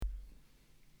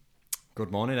Good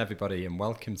morning, everybody, and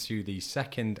welcome to the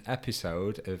second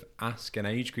episode of Ask an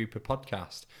Age Grouper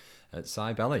podcast at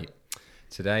Cybele.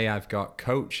 Today I've got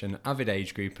coach and avid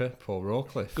age grouper Paul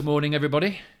Rawcliffe. Good morning,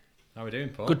 everybody. How are we doing,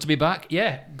 Paul? Good to be back.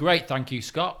 Yeah, great. Thank you,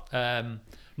 Scott.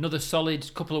 Another solid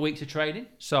couple of weeks of training.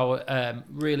 So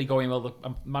really going well.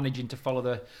 I'm managing to follow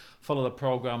the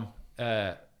program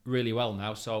really well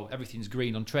now. So everything's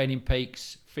green on Training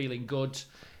Peaks. Feeling good.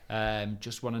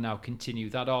 Just want to now continue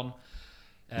that on.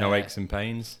 No aches and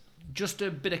pains? Just a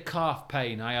bit of calf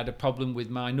pain. I had a problem with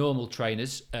my normal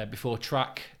trainers before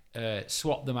track.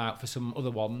 Swapped them out for some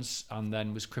other ones and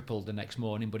then was crippled the next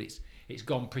morning. But it's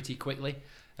gone pretty quickly.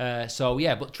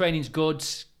 But training's good.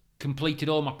 Completed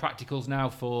all my practicals now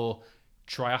for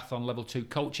Triathlon Level 2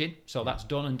 coaching. So that's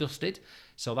done and dusted.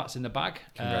 So that's in the bag.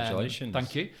 Congratulations.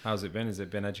 Thank you. How's it been? Has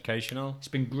it been educational? It's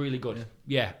been really good.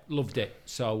 Yeah, loved it.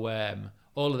 So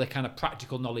all of the kind of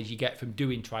practical knowledge you get from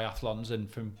doing triathlons and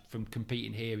from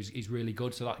competing here is really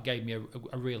good. So that gave me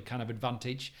a real kind of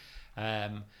advantage.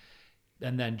 And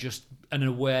then just an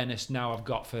awareness now I've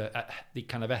got for the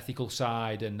kind of ethical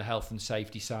side and the health and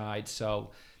safety side.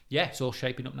 So yeah, it's all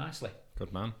shaping up nicely.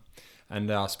 Good man. And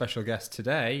our special guest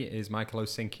today is Michael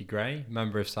Osinky-Gray,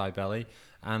 member of Cybele,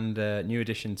 and new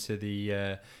addition to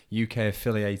the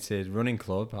UK-affiliated running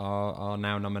club, our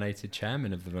now nominated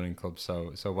chairman of the running club.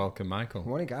 So welcome, Michael.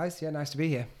 Morning, guys. Yeah, nice to be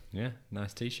here. Yeah,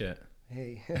 nice T-shirt.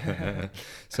 Hey.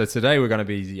 So today we're going to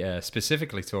be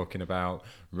specifically talking about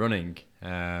running,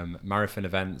 marathon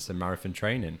events and marathon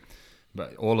training.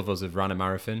 But all of us have ran a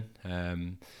marathon.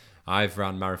 I've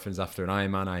ran marathons after an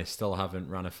Ironman. I still haven't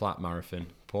ran a flat marathon.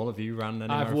 Paul, have you ran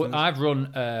any marathons? I've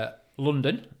run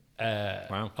London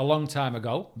Wow. a long time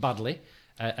ago, badly.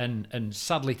 And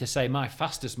sadly to say, my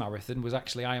fastest marathon was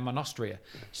actually Ironman Austria.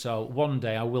 So one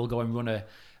day I will go and run a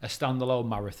standalone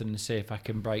marathon and see if I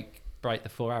can break the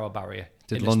 4-hour barrier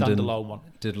in a standalone one.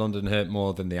 Did London hurt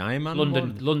more than the Ironman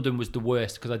one? London was the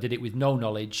worst because I did it with no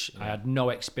knowledge. Yeah. I had no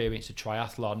experience of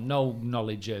triathlon, no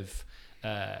knowledge of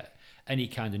any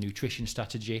kind of nutrition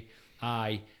strategy.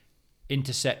 I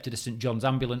intercepted a St John's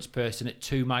ambulance person at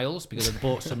 2 miles because I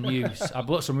bought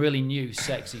some really new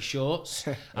sexy shorts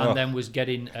and then was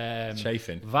getting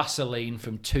chafing Vaseline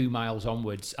from 2 miles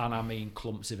onwards, and I mean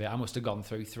clumps of it. I must have gone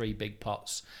through 3 big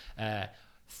pots.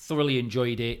 Thoroughly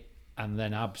enjoyed it, and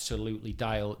then absolutely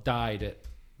died at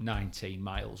 19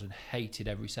 miles and hated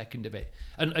every second of it.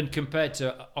 And compared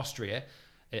to Austria,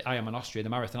 I am an Austria, the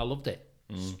marathon, I loved it.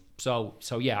 So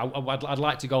yeah, I'd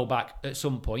like to go back at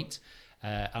some point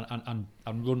and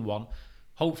run one,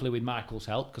 hopefully with Michael's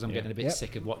help, because I'm getting a bit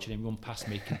sick of watching him run past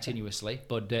me continuously.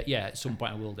 But at some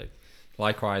point I will do.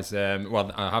 Likewise, I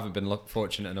haven't been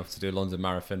fortunate enough to do a London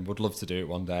Marathon. Would love to do it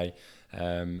one day.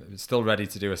 Still ready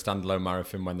to do a standalone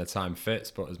marathon when the time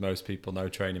fits, but as most people know,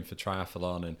 training for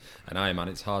triathlon and Ironman,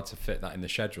 it's hard to fit that in the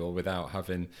schedule without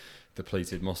having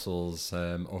depleted muscles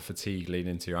or fatigue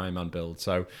leading into your Ironman build.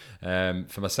 So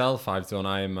for myself, I've done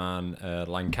Ironman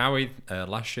Langkawi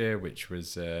last year, which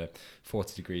was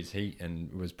 40 degrees heat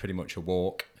and was pretty much a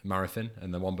walk marathon,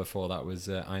 and the one before that was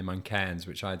Ironman Cairns,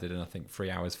 which I did in I think 3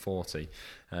 hours 40.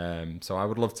 So I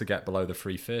would love to get below the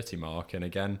 3:30 mark, and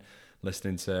again,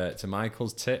 listening to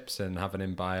Michael's tips and having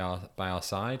him by our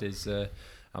side is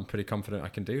I'm pretty confident I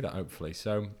can do that, hopefully.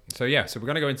 So we're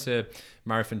going to go into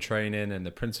marathon training and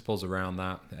the principles around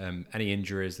that, any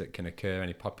injuries that can occur,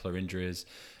 any popular injuries,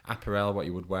 apparel, what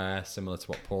you would wear, similar to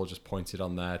what Paul just pointed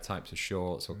on there, types of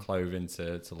shorts or clothing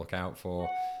to look out for,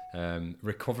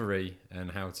 recovery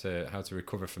and how to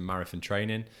recover from marathon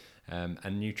training,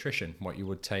 and nutrition, what you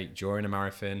would take during a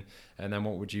marathon, and then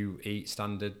what would you eat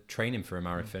standard training for a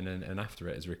marathon and after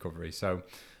it as recovery. So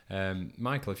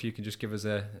Michael, if you could just give us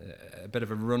a bit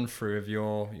of a run through of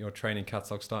your training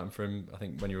catalogue, starting from I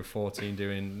think when you were 14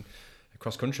 doing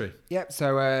cross country. Yep.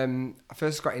 So I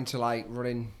first got into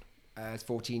running as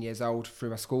 14 years old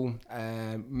through my school,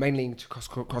 mainly into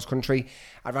cross country.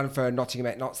 I ran for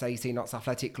Nottingham Notts AC, Notts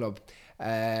Athletic Club,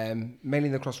 mainly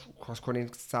in the cross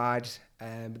running side.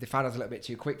 But they found I was a little bit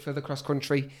too quick for the cross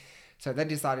country. So I then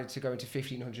decided to go into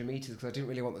 1,500 metres because I didn't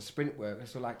really want the sprint work. I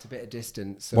still liked a bit of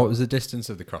distance. So what was the distance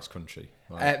of the cross country?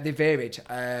 They varied.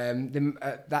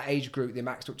 That age group, they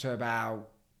maxed up to about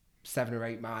 7 or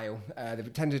 8 mile. They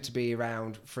tended to be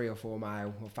around 3 or 4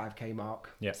 mile or 5k mark.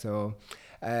 Yeah. So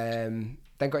then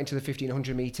got into the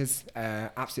 1,500 metres.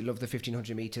 Absolutely love the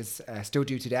 1,500 metres. Still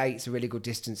do today. It's a really good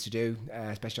distance to do,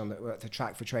 especially on the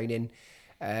track for training.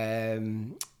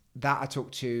 That I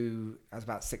took to, I was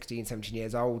about 16, 17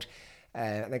 years old.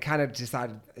 And I kind of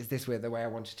decided, is this the way I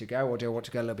wanted to go, or do I want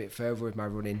to go a little bit further with my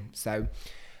running? So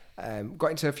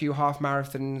Got into a few half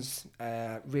marathons,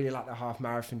 really liked the half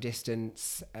marathon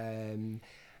distance, and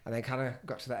then kind of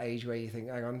got to that age where you think,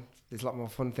 hang on, there's a lot more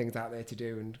fun things out there to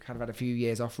do, and kind of had a few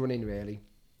years off running, really.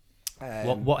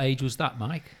 What age was that,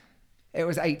 Mike? It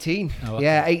was 18. Oh, okay.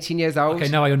 Yeah, 18 years old. Okay,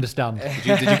 now I understand.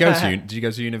 Did you go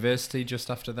to university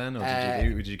just after then, or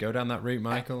did you go down that route,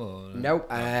 Michael? Or Nope.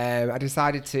 I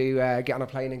decided to get on a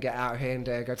plane and get out of here and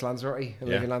go to Lanzarote and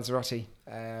live in Lanzarote,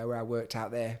 where I worked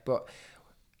out there. But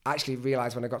I actually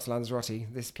realised when I got to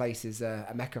Lanzarote, this place is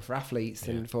a mecca for athletes,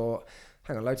 and thought,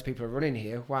 hang on, loads of people are running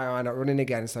here. Why am I not running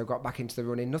again? So I got back into the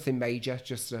running. Nothing major,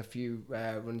 just a few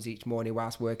runs each morning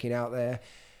whilst working out there.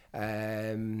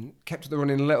 Kept the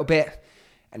running a little bit,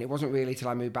 and it wasn't really till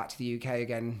I moved back to the UK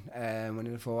again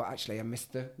when I thought, actually, I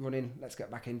missed the running, let's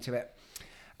get back into it,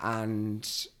 and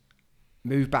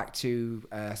moved back to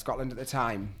Scotland at the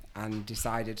time and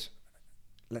decided,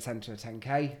 let's enter a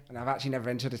 10k. And I've actually never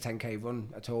entered a 10k run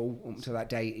at all up until that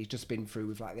date. It's just been through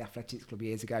with like the athletics club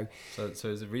years ago. So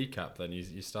as a recap, then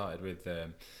you started with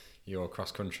your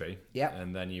cross country,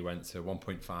 and then you went to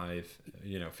 1.5,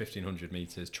 1500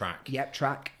 meters track. Yep,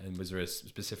 track. And was there a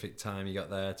specific time you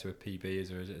got there to a PB? Is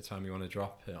there a time you want to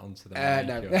drop it onto the mic?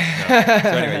 No. So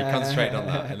anyway, you concentrated on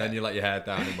that, and then you let your hair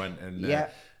down and went and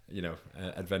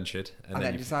adventured, and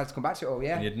then decided to come back to it all.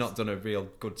 Yeah, and you'd not done a real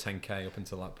good 10k up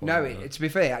until that point. No, to be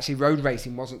fair, actually, road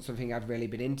racing wasn't something I'd really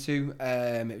been into.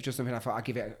 It was just something I thought I'd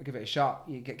give it a shot.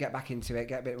 You get back into it,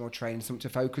 get a bit more training, something to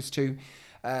focus to.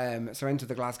 So I entered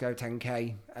the Glasgow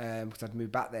 10k because I'd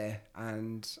moved back there,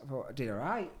 and I thought I did all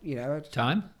right.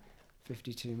 Time?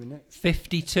 52 minutes.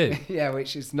 52. Yeah,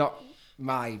 which is not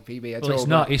my PB at all.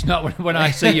 Well, it's not when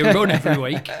I see you run every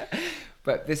week.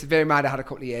 But this, bear in mind, I had a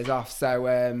couple of years off, so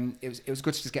it was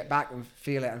good to just get back and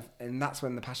feel it, and that's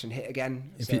when the passion hit again.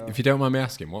 If you don't mind me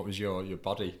asking, what was your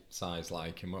body size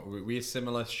like, and were you a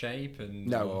similar shape? And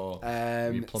no,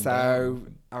 so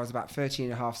I was about 13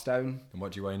 and a half stone. And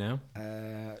what do you weigh now?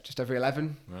 Just over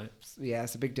 11. Right. Yeah,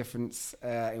 it's a big difference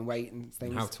in weight and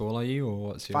things. And how tall are you, or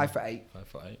what's your 5'8"?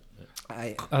 5'8".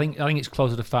 Yeah. I think it's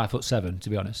closer to 5'7", to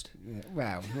be honest. Yeah,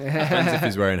 well, depends if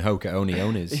he's wearing Hoka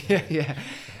Onis. Yeah.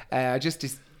 I just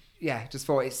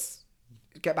thought it's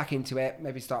get back into it,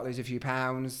 maybe start losing a few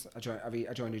pounds. I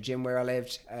joined a gym where I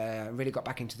lived, really got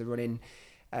back into the running,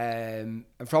 and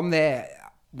from there,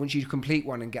 once you complete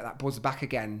one and get that buzz back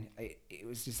again, it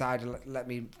was decided, let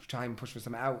me try and push for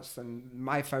something else. And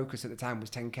my focus at the time was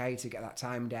 10k to get that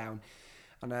time down,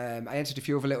 and I entered a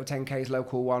few other little 10ks,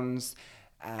 local ones,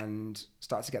 and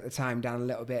started to get the time down a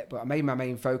little bit. But I made my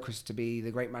main focus to be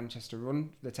the Great Manchester Run,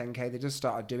 the 10k. They just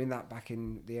started doing that back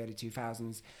in the early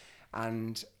 2000s,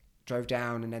 and drove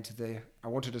down and I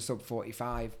wanted a sub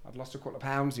 45. I'd lost a couple of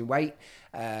pounds in weight,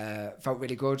 felt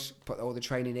really good, put all the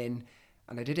training in,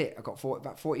 and I did it. I got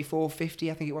about 44, 50,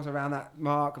 I think it was, around that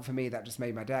mark. And for me, that just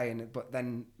made my day. But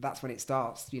then that's when it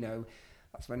starts,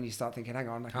 that's when you start thinking, hang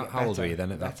on, I can get better. How old were you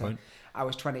then at that point? I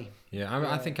was 20.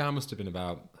 Yeah, I think I must have been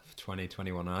about 20,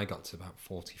 21, and I got to about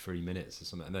 43 minutes or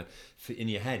something. And then in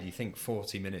your head, you think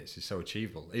 40 minutes is so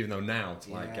achievable, even though now to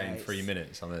gain 3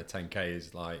 minutes on a 10k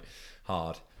is like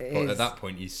hard. But at that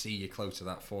point, you see you're close to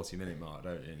that 40-minute mark,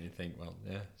 don't you? And you think, well,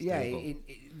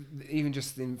 even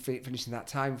just in finishing that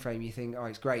time frame, you think, oh,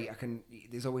 it's great.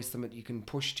 There's always something you can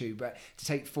push to, but to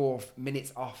take 4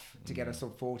 minutes off to get a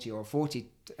sub 40 or a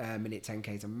 40-minute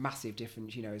 10k is a massive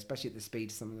difference, especially at the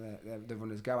speed some of the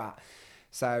runners go at.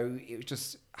 So it was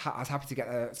just, I was happy to get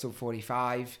a sub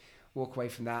 45, walk away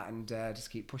from that, and just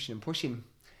keep pushing and pushing.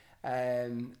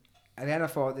 And then I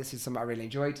thought, this is something I really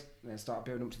enjoyed. And I started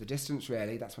building up to the distance,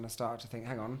 really. That's when I started to think,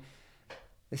 hang on,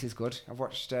 this is good. I've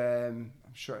watched,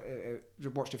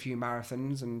 watched a few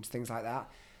marathons and things like that.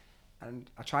 And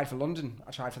I tried for London.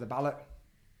 I tried for the ballot.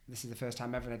 This is the first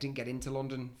time ever, and I didn't get into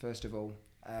London, first of all.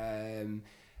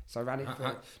 So I ran it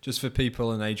for... Just for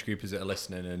people and age groupers that are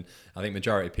listening, and I think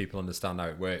majority of people understand how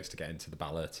it works to get into the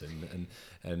ballot and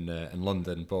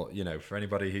London. But, for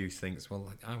anybody who thinks,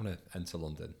 well, I want to enter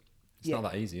London, it's not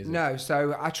that easy, is it? No,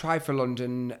 so I tried for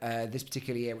London this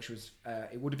particular year, which was,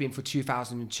 it would have been for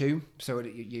 2002. So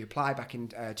you apply back in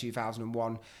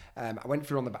 2001. I went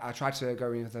through I tried to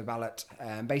go in with the ballot.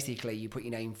 Basically, you put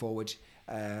your name forward,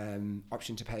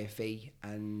 option to pay a fee,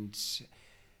 and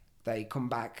they come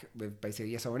back with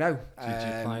basically yes or no. So did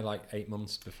you apply like 8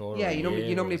 months before? Yeah, you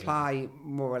normally apply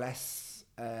more or less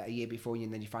a year before you,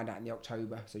 and then you find out in the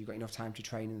October, so you've got enough time to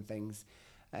train and things.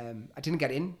 I didn't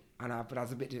get in, but I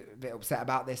was a bit upset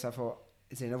about this. I thought,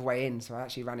 is there another way in? So I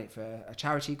actually ran it for a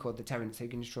charity called the Terence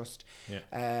Higgins Trust. Yeah.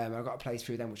 I got a place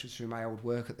through them, which was through my old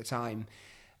work at the time.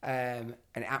 And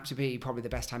it happened to be probably the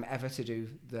best time ever to do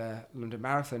the London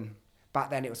Marathon. Back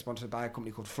then, it was sponsored by a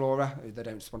company called Flora, who they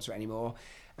don't sponsor it anymore.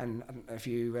 And I don't know if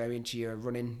you were into your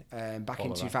running, back Paula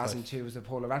in 2002 was the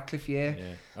Paula Radcliffe year. Yeah.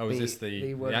 Oh, was this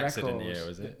the world accident record. year,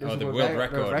 was it? It was the world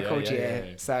record year.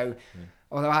 Yeah. So,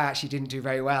 although I actually didn't do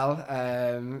very well,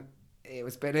 it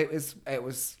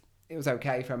was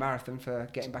okay for a marathon for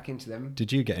getting back into them.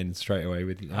 Did you get in straight away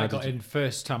with? I got in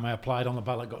first time I applied on the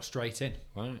ballot, got straight in.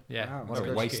 Right. Yeah. Wow, What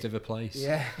a waste of a place.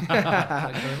 Yeah.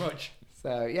 Thank you very much.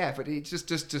 So yeah, but it's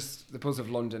just the buzz of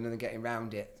London and then getting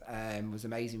around it was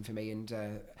amazing for me, and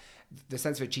the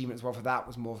sense of achievement as well for that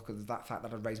was more because of that fact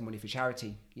that I'd raised money for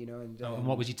charity, you know. And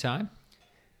what was your time?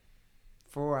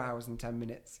 4 hours and 10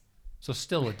 minutes. So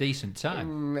still a decent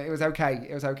time. It was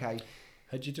okay.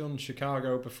 Had you done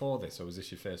Chicago before this, or was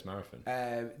this your first marathon?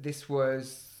 This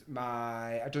was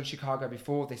I'd done Chicago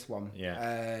before this one.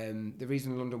 Yeah. The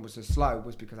reason London was so slow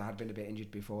was because I had been a bit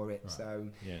injured before it. Right. So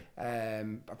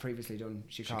I previously done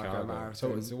Chicago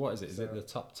Marathon. So what is it? Is it the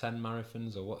top 10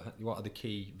 marathons, or what are the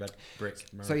key red brick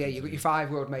marathons? So yeah, you've got your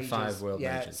 5 world majors. 5 world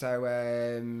majors. So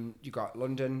you got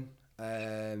London,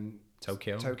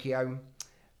 Tokyo,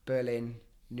 Berlin,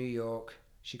 New York,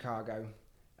 Chicago.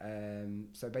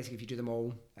 So basically, if you do them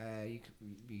all,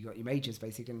 you got your majors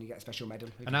basically, and you get a special medal.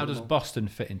 And how does Boston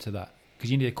fit into that?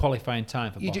 Because you need a qualifying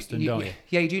time for Boston, don't you?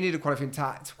 Yeah, you do need a qualifying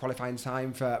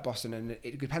time for Boston, and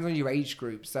it depends on your age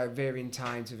group. So varying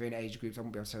times for varying age groups. I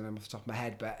won't be able to say them off the top of my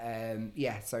head, but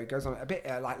yeah. So it goes on a bit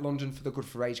like London for the good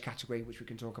for age category, which we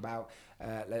can talk about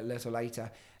a little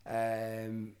later.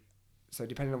 So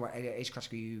depending on what age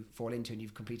category you fall into and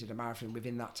you've completed a marathon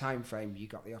within that time frame, you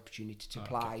got the opportunity to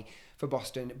apply for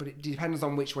Boston. But it depends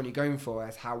on which one you're going for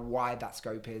as how wide that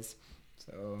scope is.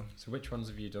 So which ones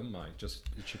have you done, Mike? Just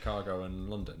Chicago and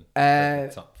London?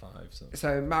 Top 5.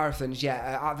 So marathons,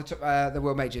 out of the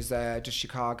world majors, just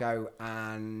Chicago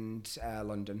and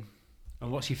London.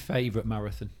 And what's your favourite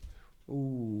marathon?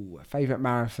 Favourite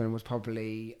marathon was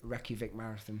probably Reykjavik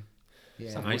Marathon. Yeah.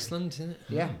 It's Iceland, isn't it?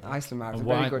 Yeah, Iceland Marathon.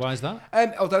 And why is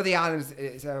that? Although the island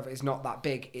is not that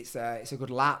big, it's a good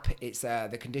lap. It's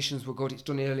the conditions were good. It's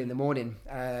done early in the morning,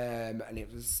 and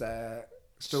it was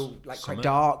still quite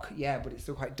dark. Yeah, but it's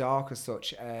still quite dark as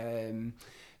such.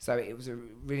 So it was a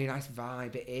really nice vibe, a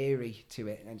bit eerie to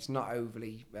it, and it's not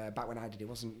overly. Back when I did it,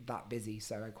 wasn't that busy,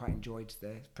 so I quite enjoyed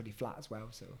it's pretty flat as well.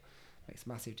 So it makes a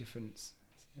massive difference.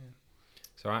 Yeah.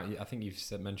 So I think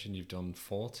you've mentioned you've done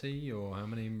 40 or how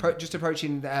many? Just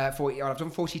approaching 40. I've done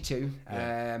 42.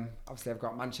 Yeah. Obviously, I've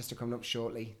got Manchester coming up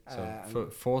shortly. So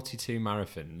 42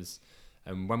 marathons.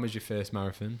 And when was your first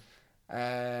marathon?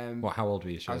 How old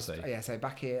were you, should I say? Yeah, so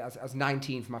back here, I was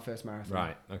 19 for my first marathon.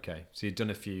 Right, okay. So you'd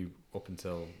done a few up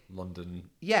until London.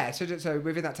 Yeah, so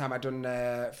within that time I'd done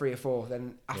 3 or 4.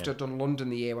 Then after I'd done London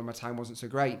the year when my time wasn't so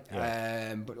great.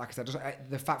 Yeah. But like I said,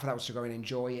 the fact for that was to go and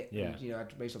enjoy it. Yeah. And,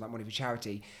 I'd raised all that money for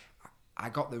charity. I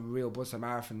got the real buzz for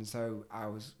marathon, so I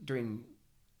was doing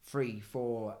 3,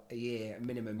 4 a year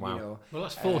minimum. Wow. Well,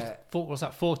 that's was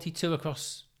that 42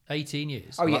 across 18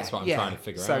 years? Oh, well, yeah. That's what I'm trying to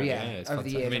figure out. So, it's over the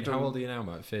years. I mean, how old are you now,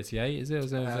 Mike? 38, is it?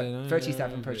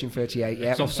 37, approaching 38,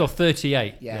 yeah. So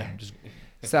 38. Yeah.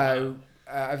 So,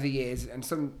 over the years, and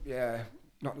some,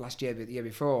 not last year, but the year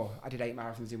before, I did 8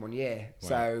 marathons in 1 year. Wow.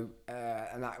 So,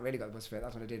 and that really got the buzz for it.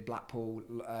 That's when I did Blackpool,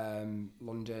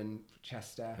 London,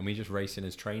 Chester. And we just racing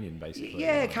as training, basically.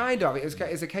 Yeah, kind of. It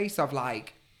was a case of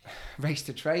race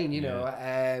to train, you know.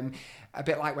 A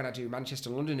bit like when I do Manchester,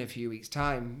 London in a few weeks'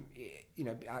 time.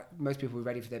 Most people are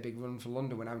ready for their big run for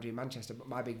London when I'm doing Manchester, but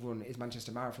my big run is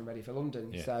Manchester Marathon ready for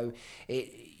London. Yeah. So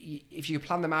if you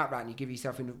plan them out right and you give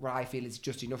yourself what I feel is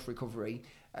just enough recovery,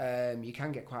 you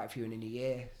can get quite a few in a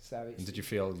year. And did you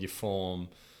feel your form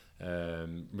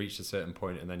reached a certain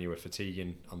point and then you were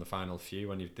fatiguing on the final few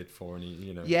when you did 4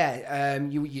 and Yeah,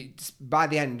 you by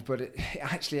the end, but it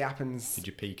actually happens. Did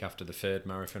you peak after the 3rd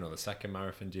marathon or the 2nd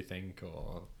marathon, do you think?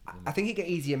 Or I think it get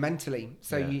easier mentally.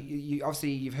 So you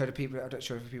obviously you've heard of people. I'm not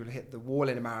sure if people hit the wall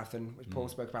in a marathon, which Paul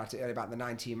spoke about it earlier, about the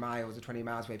 19 miles or 20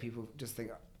 miles where people just think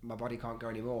my body can't go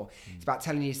anymore. It's about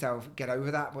telling yourself get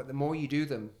over that, but the more you do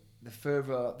them, the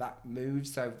further that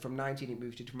moves. So from 19 it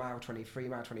moves to mile 23,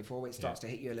 mile 24, it starts to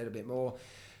hit you a little bit more.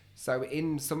 So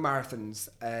in some marathons,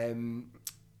 in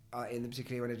the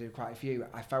particularly when I did quite a few,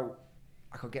 I felt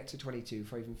I could get to 22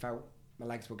 before I even felt my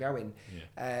legs were going.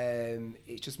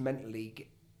 It's just mentally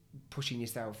pushing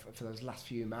yourself for those last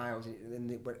few miles.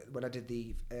 And when I did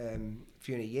the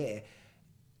few in a year,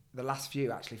 the last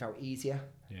few actually felt easier.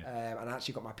 And I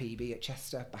actually got my PB at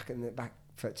Chester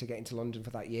to get into London for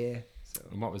that year. So.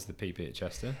 And what was the PB at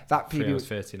Chester? That PB 3 hours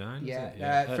 39.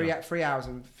 Yeah, 3 hours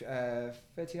and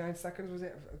 39 seconds was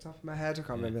it? Off the top of my head, I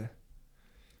can't remember.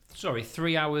 Sorry,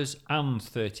 3 hours and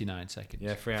 39 seconds.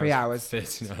 Yeah, 3 hours,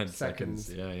 39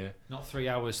 seconds. Yeah. Not 3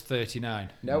 hours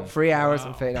 39. No, 3 hours Wow.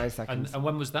 and 39 seconds. And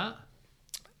when was that?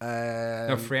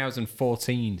 No, 3 hours and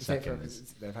 14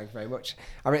 seconds. No, thank you very much.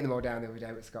 I wrote them all down the other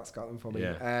day, but Scott got them for me.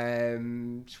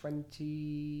 Yeah.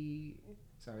 20...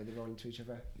 Sorry, they're rolling to each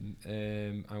other.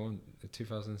 I want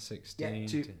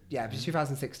 2016. Yeah,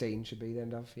 2016 should be the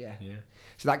end of, yeah. Yeah.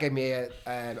 So that gave me a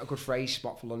good phrase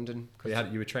spot for London.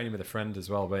 You were training with a friend as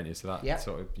well, weren't you? So that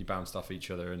sort of, you bounced off each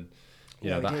other, and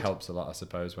that helps a lot, I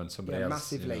suppose, when somebody else...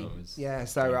 Massively.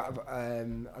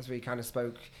 As we kind of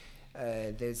spoke,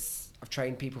 I've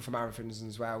trained people for marathons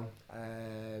as well,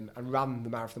 and ran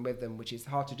the marathon with them, which is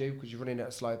hard to do because you're running at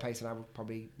a slower pace than I would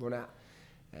probably run at.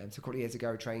 So a couple of years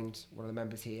ago, I trained one of the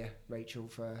members here, Rachel,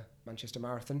 for Manchester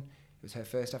Marathon. It was her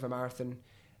first ever marathon.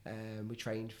 We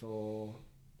trained for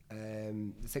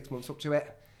the 6 months up to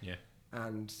it. Yeah.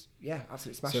 And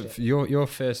absolutely smashed it. So your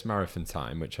first marathon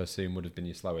time, which I assume would have been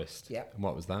your slowest. Yeah. And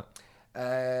what was that?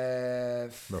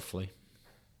 Roughly.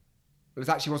 It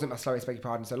wasn't my slowest, beg your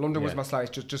pardon. So London was my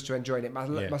slowest, just to enjoy it.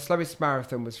 My slowest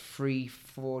marathon was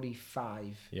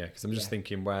 3:45. Yeah, because I'm just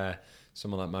thinking where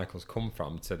someone like Michael's come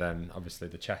from to then obviously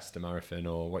the Chester Marathon,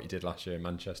 or what you did last year in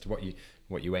Manchester, what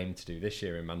you aim to do this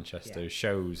year in Manchester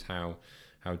shows how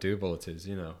doable it is,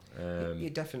 Yeah,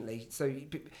 definitely. So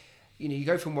you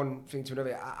go from one thing to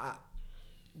another. I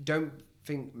don't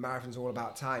think marathon's all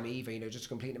about time either. Just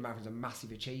completing a marathon's a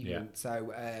massive achievement. Yeah.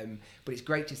 So, but it's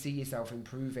great to see yourself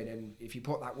improving, and if you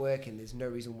put that work in, there's no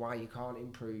reason why you can't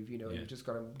improve. You've just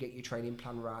got to get your training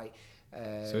plan right.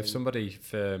 So if somebody,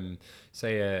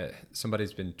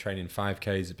 somebody's been training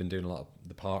 5Ks, have been doing a lot of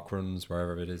the park runs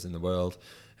wherever it is in the world,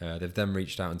 they've then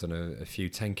reached out and done a few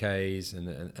 10Ks,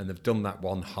 and they've done that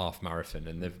one half marathon,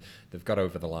 and they've got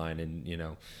over the line in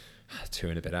 2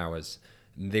 and a bit hours.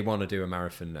 They want to do a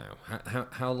marathon now.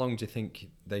 How long do you think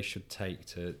they should take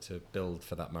to build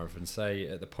for that marathon? Say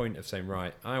at the point of saying,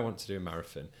 right, I want to do a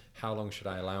marathon, how long should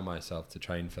I allow myself to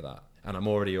train for that? And I'm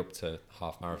already up to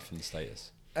half marathon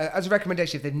status. As a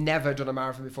recommendation, if they've never done a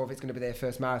marathon before, if it's going to be their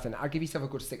first marathon, I'd give yourself a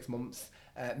good 6 months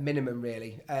minimum,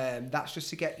 really. That's just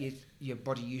to get your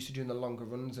body used to doing the longer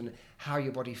runs and how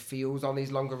your body feels on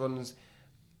these longer runs,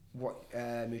 what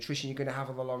nutrition you're going to have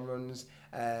on the long runs.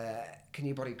 Can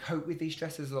your body cope with these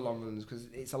stresses of the long runs? Because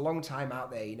it's a long time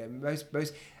out there.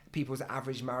 Most people's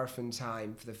average marathon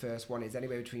time for the first one is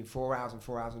anywhere between 4 hours and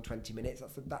 4 hours and 20 minutes.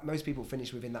 That most people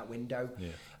finish within that window.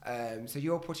 Yeah. So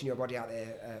you're putting your body out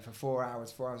there for 4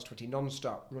 hours 20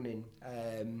 non-stop running.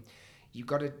 You've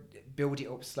got to build it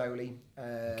up slowly.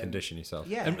 Condition yourself.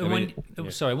 Yeah.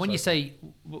 When you say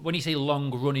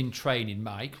long running training,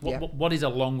 Mike, what is a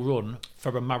long run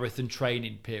for a marathon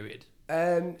training period?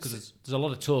 Because there's a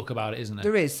lot of talk about it, isn't there?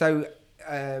 There is. So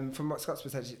from what Scott's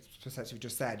perspective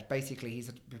just said, basically he's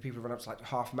for people who run up to like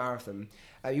half marathon.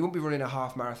 You won't be running a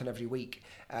half marathon every week.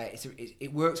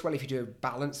 It works well if you do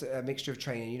a mixture of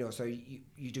training. So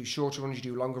you do shorter runs, you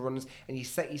do longer runs, and you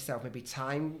set yourself maybe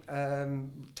timed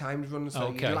runs. So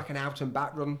you do like an out and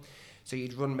back run. So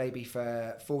you'd run maybe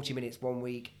for 40 minutes one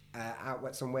week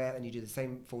out somewhere, and you do the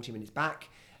same 40 minutes back.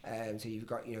 So you've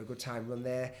got a good time run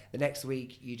there. The next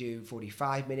week you do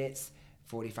 45 minutes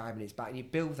back, and you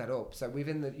build that up. So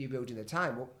within you building the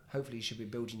time, hopefully you should be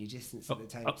building your distance at the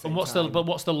same time. And what's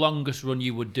the longest run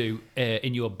you would do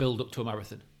in your build up to a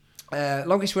marathon?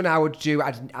 Longest run I would do,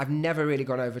 I've never really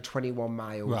gone over 21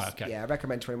 miles. Right, okay. Yeah, I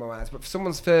recommend 21 miles. But for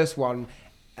someone's first one,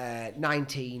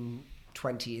 19,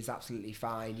 20 is absolutely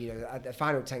fine. At the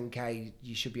final 10K,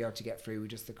 you should be able to get through with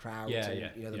just the crowd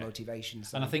and the motivation.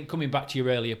 So. And I think coming back to your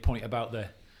earlier point about the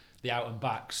out and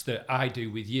backs that I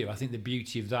do with you, I think the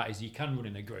beauty of that is you can run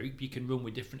in a group, you can run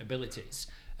with different abilities,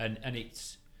 and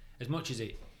it's as much as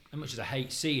I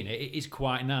hate seeing it, it is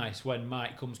quite nice when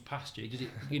Mike comes past you. Does it?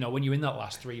 When you're in that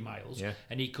last 3 miles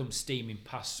and he comes steaming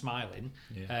past, smiling,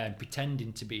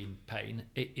 pretending to be in pain.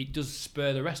 It does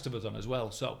spur the rest of us on as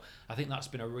well. So I think that's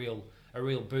been a real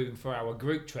boom for our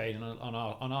group training on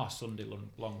our Sunday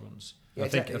long runs. Yeah, I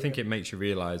think it makes you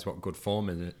realise what good form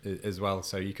is as well.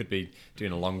 So you could be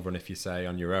doing a long run, if you say,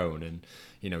 on your own,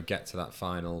 and get to that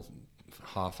final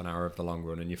half an hour of the long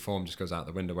run, and your form just goes out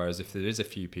the window. Whereas if there is a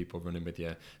few people running with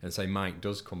you, and say Mike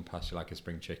does come past you like a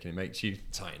spring chicken, it makes you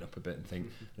tighten up a bit and think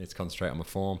I need to concentrate on my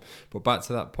form. But back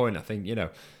to that point, I think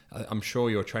I'm sure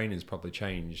your training's probably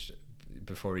changed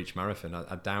before each marathon.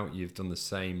 I doubt you've done the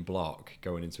same block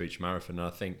going into each marathon. And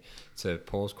I think, to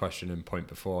Paul's question and point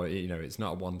before, it's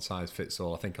not a one size fits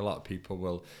all. I think a lot of people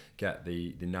will get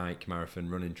the Nike marathon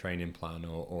running training plan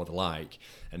or the like,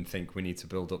 and think we need to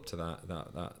build up to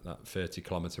that 30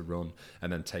 kilometre run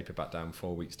and then taper back down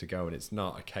 4 weeks to go. And it's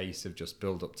not a case of just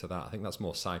build up to that. I think that's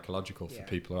more psychological for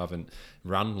people who haven't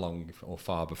ran long or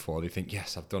far before. They think,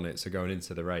 yes, I've done it, so going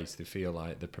into the race they feel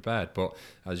like they're prepared. But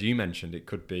as you mentioned, it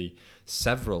could be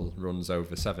several runs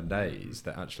over 7 days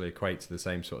that actually equate to the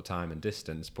same sort of time and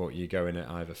distance, but you're going at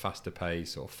either faster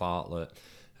pace or fartlet.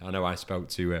 I know I spoke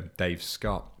to Dave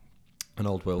Scott, an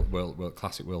old world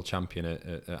classic world champion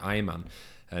at Ironman,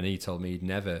 and he told me he'd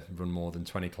never run more than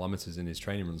 20 kilometres in his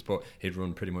training runs, but he'd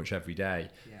run pretty much every day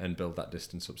and build that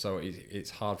distance up. So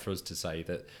it's hard for us to say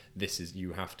that this is,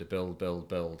 you have to build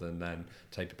and then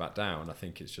taper back down. I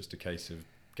think it's just a case of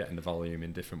getting the volume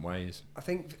in different ways. I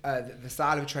think the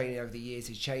style of training over the years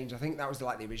has changed. I think that was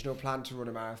like the original plan to run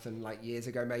a marathon like years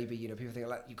ago maybe. People think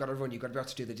like, you've got to run, you've got to be able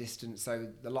to do the distance. So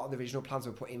a lot of the original plans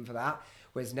were put in for that.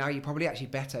 Whereas now you're probably actually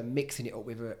better mixing it up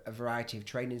with a variety of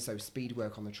training. So speed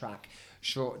work on the track,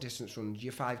 short distance runs,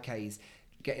 your 5Ks,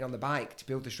 getting on the bike to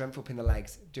build the strength up in the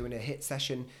legs, doing a HIIT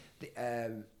session.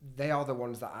 They are the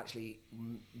ones that actually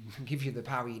give you the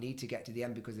power you need to get to the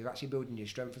end, because they're actually building your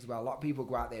strength as well. A lot of people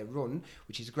go out there, run,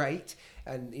 which is great,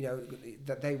 and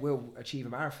that they will achieve a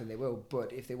marathon, they will,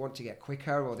 but if they want to get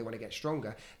quicker or they want to get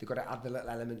stronger, they've got to add the little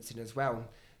elements in as well.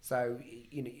 So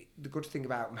the good thing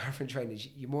about marathon training is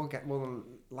you're more than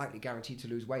likely guaranteed to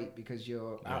lose weight, because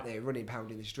you're out there running,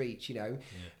 pounding the streets,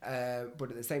 but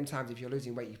at the same time, if you're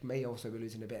losing weight, you may also be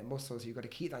losing a bit of muscle, so you've got to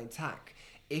keep that intact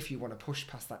if you want to push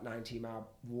past that 90-mile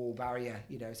wall barrier.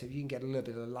 So if you can get a little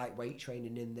bit of lightweight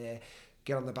training in there,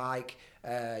 get on the bike,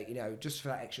 just for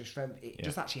that extra strength, it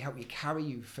just actually help you carry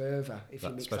you further if you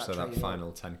mix especially that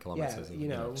final 10 kilometres.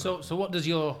 So what does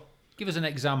give us an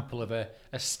example of a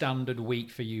standard week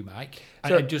for you, Mike,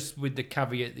 and just with the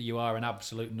caveat that you are an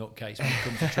absolute nutcase when it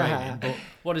comes to training, but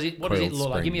what does it look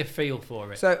like? Give me a feel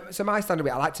for it. So my standard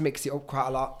week, I like to mix it up quite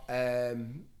a lot,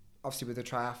 obviously with the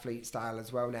triathlete style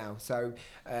as well now. So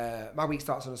my week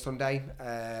starts on a Sunday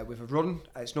with a run.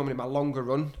 It's normally my longer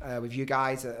run with you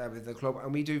guys with the club,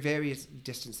 and we do various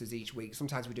distances each week.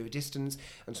 Sometimes we do a distance,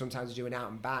 and sometimes we do an out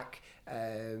and back,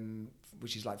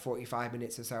 which is like 45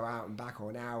 minutes or so out and back, or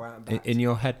an hour out and back. In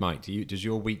your head, Mike, does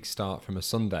your week start from a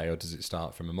Sunday, or does it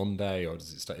start from a Monday, or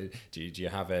does it start? Do you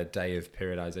have a day of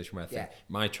periodization where I think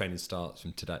my training starts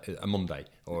from today, a Monday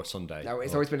or a Sunday? No,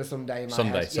 it's always been a Sunday in my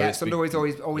head. So Sunday's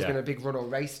always been a big run or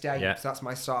race day. Yeah. So that's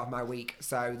my start of my week.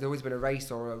 So there's always been a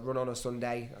race or a run on a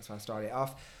Sunday. That's why I started it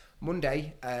off.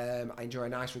 Monday, I enjoy a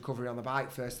nice recovery on the bike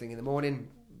first thing in the morning.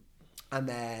 And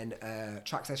then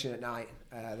track session at night.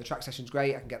 The track session's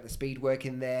great. I can get the speed work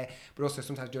in there, but also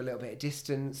sometimes do a little bit of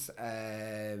distance,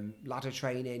 ladder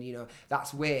training.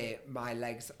 That's where my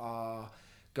legs are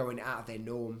going out of their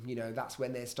norm. That's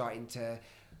when they're starting to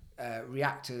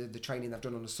react to the training I've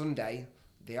done on a Sunday.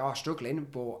 They are struggling,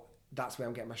 but that's where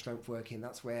I'm getting my strength working.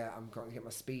 That's where I'm going to get my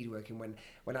speed working.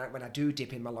 When I do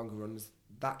dip in my longer runs,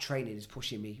 that training is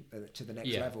pushing me to the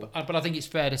next level. But I think it's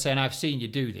fair to say, and I've seen you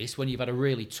do this, when you've had a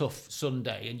really tough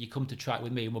Sunday and you come to track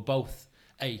with me and we're both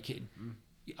aching,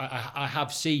 I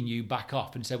have seen you back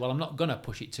off and say, well, I'm not going to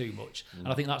push it too much. And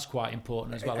I think that's quite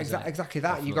important as well. Exactly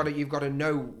that. You've got to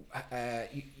know,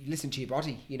 you listen to your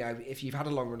body. If you've had a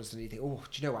long run on Sunday, you think, oh,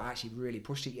 do you know what? I actually really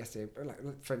pushed it yesterday.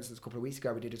 Like, for instance, a couple of weeks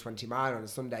ago, we did a 20 mile on a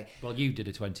Sunday. Well, you did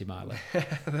a 20 miler.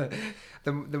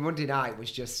 The Monday night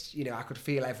was just, I could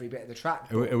feel every bit of the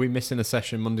track. Are we missing a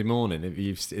session Monday morning?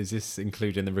 Is this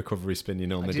including the recovery spin you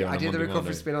normally do on a Monday morning? I did the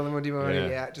recovery spin on the Monday morning,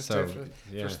 just to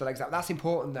flush the legs out. That's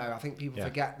important, though. I think people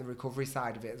forget the recovery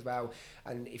side of it as well.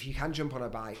 And if you can jump on a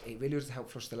bike, it really does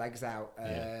help flush the legs out.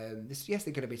 Yes,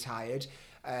 they're going to be tired,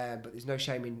 but there's no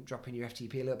shame in dropping your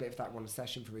FTP a little bit for that one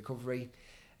session for recovery.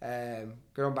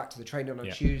 Going back to the training on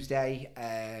Tuesday,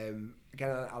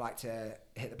 again, I like to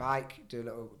hit the bike, do a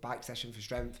little bike session for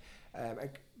strength,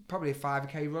 probably a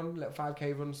 5k run, little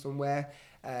 5k run somewhere,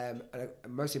 and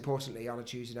most importantly on a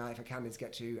Tuesday night, if I can, is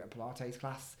get to a Pilates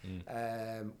class,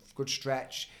 good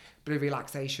stretch, bit of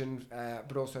relaxation,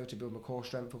 but also to build my core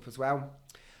strength up as well.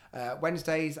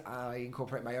 Wednesdays, I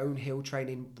incorporate my own hill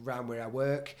training around where I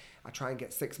work. I try and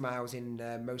get 6 miles in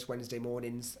most Wednesday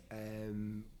mornings.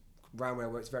 Around where I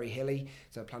work, it's very hilly,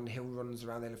 so I plan hill runs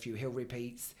around there, a few hill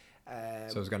repeats.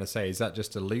 So I was going to say, is that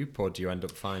just a loop, or do you end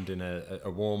up finding a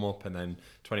warm-up and then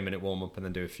 20-minute warm-up and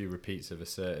then do a few repeats of a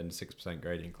certain 6%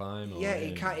 gradient climb? Or, yeah,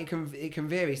 it can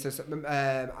vary. So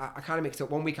I kind of mix it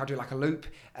up. One week I'll do like a loop.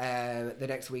 The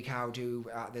next week I'll do,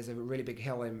 there's a really big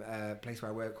hill in a place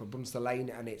where I work called Bunster Lane,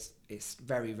 and it's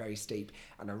very, very steep.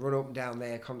 And I run up and down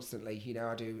there constantly. You know,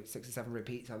 I do 6 or 7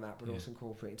 repeats on that, but also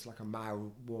incorporate into like a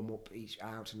mile warm-up each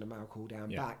out and a mile cool-down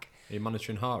back. Are you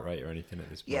monitoring heart rate or anything at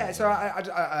this point? Yeah, so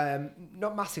I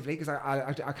not massively, because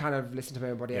I kind of listen to my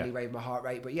own body anyway with my heart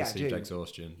rate, but perceived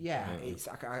exhaustion. It's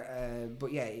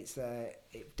but yeah,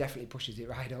 it definitely pushes it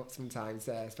right up sometimes,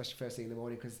 especially first thing in the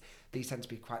morning, because these tend to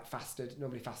be quite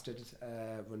normally fasted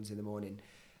runs in the morning.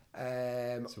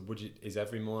 So is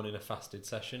every morning a fasted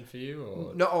session for you,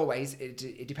 or not always?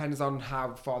 It depends on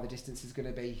how far the distance is going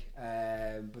to be,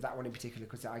 but that one in particular,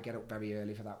 because I get up very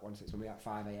early for that one, so it's normally at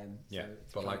 5 a.m. Yeah,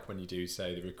 but like when you do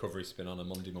say the recovery spin on a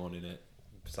Monday morning at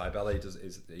Cybele,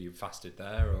 are you fasted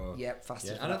there, or? Yep,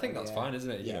 fasted. Yeah, and I think that's fine, isn't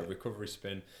it? You know, recovery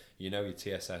spin, you know your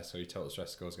TSS or your total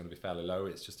stress score is going to be fairly low.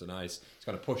 It's just it's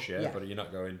going to push you, but you're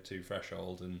not going to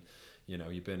threshold, and you know,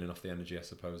 you're burning off the energy, I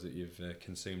suppose, that you've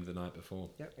consumed the night before.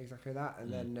 Yep, exactly that.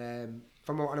 And then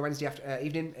on a Wednesday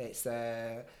evening, it's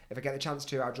if I get the chance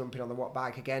to, I'll jump in on the watt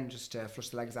bike again, just to flush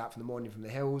the legs out from the morning from the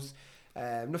hills.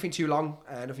 Nothing too long,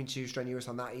 nothing too strenuous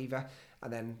on that either.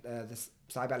 And then the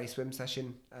Cybele swim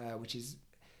session, which is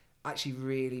actually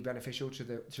really beneficial to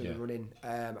the running.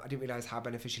 I didn't realise how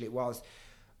beneficial it was,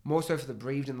 more so for the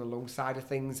breathing and the lung side of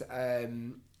things.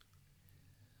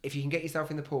 If you can get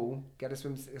yourself in the pool, get a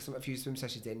few swim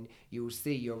sessions in, you'll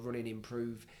see your running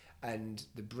improve, and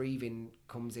the breathing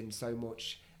comes in so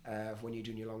much when you're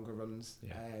doing your longer runs.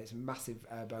 It's a massive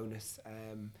bonus,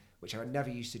 which I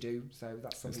never used to do. So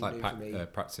that's something new for me. It's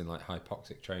like practicing like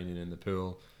hypoxic training in the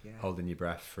pool, holding your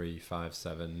breath 3, 5,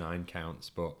 7, 9 counts.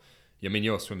 But I mean,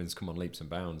 your swimming's come on leaps and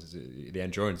bounds. The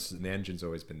endurance and the engine's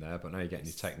always been there, but now you're getting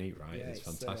your technique right. It's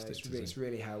fantastic. It's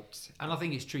really helped. And I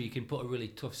think it's true. You can put a really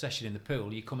tough session in the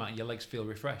pool. You come out and your legs feel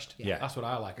refreshed. Yeah, that's what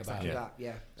I like about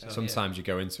it. So, sometimes you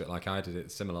go into it like I did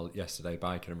it similar yesterday,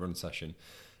 biking and run session,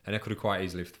 and I could have quite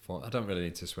easily thought, I don't really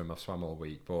need to swim. I've swam all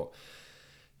week, but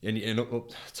in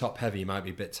up top heavy, you might be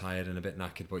a bit tired and a bit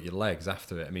knackered, but your legs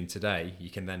after it. I mean, today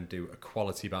you can then do a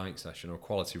quality bike session or a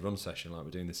quality run session like we're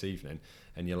doing this evening,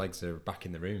 and your legs are back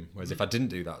in the room. Whereas if I didn't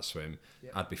do that swim,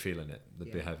 I'd be feeling it.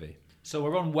 They'd be heavy. So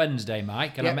we're on Wednesday,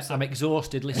 Mike, and I'm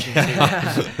exhausted listening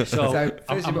to you. So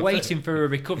I'm waiting for a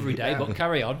recovery day, but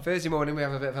carry on. Thursday morning we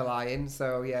have a bit of a lie-in,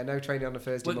 so no training on a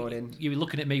Thursday morning. You were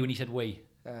looking at me when you said we.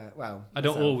 We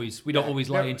don't always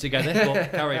lie in together,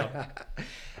 but carry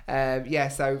on.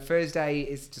 So Thursday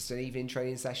is just an evening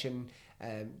training session.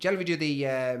 Generally we do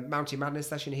the Mountain Madness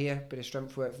session here, bit of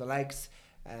strength work for the legs.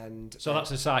 And so that's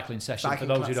a cycling session for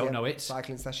those who don't know it.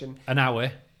 Cycling session. An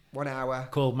hour. 1 hour.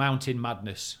 Called Mountain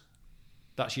Madness.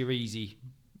 That's your easy.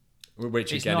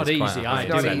 Which it's again not is easy. I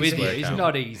do it with you. It's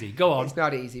not easy. Go on. It's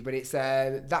not easy, but it's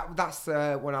that's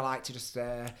when I like to just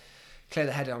clear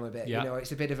the head on a bit. You know,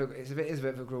 it's a bit of a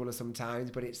grueler sometimes,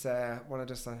 but it's when I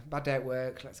just bad day at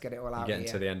work. Let's get it all out. Getting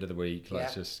to the end of the week.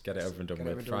 Let's just get it over and done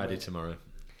with. Friday tomorrow.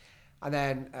 And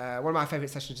then one of my favourite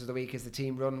sessions of the week is the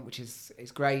team run, which is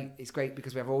great. It's great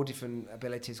because we have all different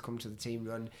abilities come to the team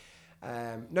run.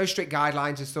 No strict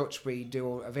guidelines as such. We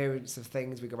do a variance of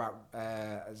things. We go out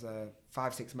as a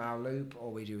 5-6 mile loop,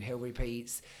 or we do hill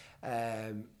repeats.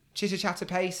 Chitter chatter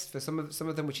pace for some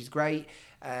of them, which is great.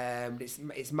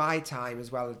 It's my time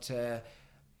as well to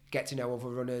get to know other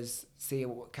runners,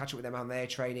 catch up with them on their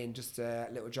training, just a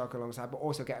little jog alongside, but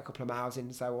also get a couple of miles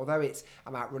in. So although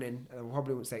I'm out running, and I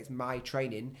probably wouldn't say it's my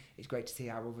training, it's great to see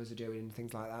how others are doing and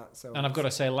things like that. So, and I've got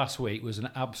to say, last week was an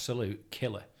absolute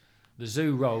killer. The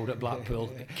Zoo Road at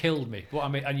Blackpool killed me. What I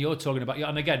mean, and you're talking about,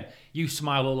 and again, you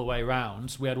smile all the way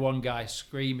around. We had one guy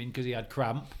screaming because he had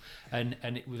cramp, and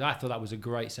I thought that was a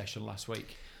great session last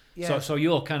week. Yeah. So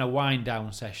your kind of wind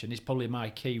down session is probably my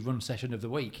key run session of the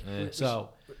week. Yeah.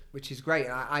 Which is great.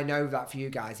 I know that for you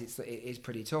guys, it is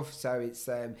pretty tough. So it's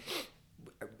I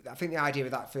think the idea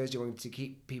of that Thursday one to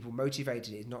keep people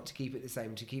motivated is not to keep it the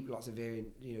same, to keep lots of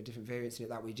different variants in it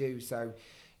that we do. So,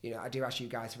 I do ask you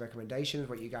guys for recommendations,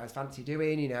 what you guys fancy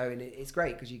doing, and it's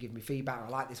great because you give me feedback. I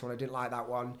like this one, I didn't like that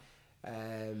one.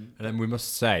 And then we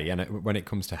must say, when it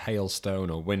comes to hailstone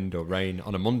or wind or rain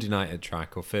on a Monday night at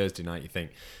track or Thursday night, you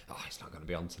think, oh, it's not going to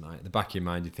be on tonight. At the back of your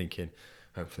mind, you're thinking,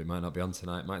 hopefully it might not be on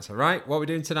tonight. Might say, right, what are we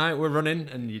doing tonight? We're running,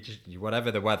 and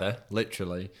whatever the weather,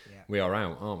 literally, we are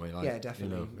out, aren't we? Like, yeah,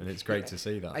 definitely. And it's great to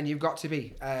see that. And you've got to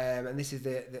be, and this is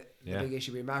the big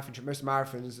issue with marathon. Most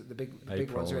marathons, the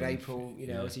big ones are in April.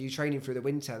 So you're training through the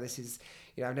winter. This is,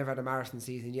 I've never had a marathon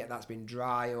season yet that's been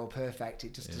dry or perfect.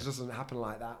 It just doesn't happen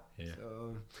like that. Yeah.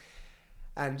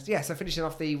 So finishing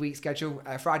off the week schedule,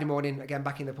 Friday morning again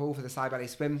back in the pool for the Cybele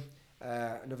swim.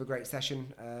 Another great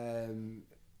session.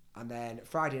 And then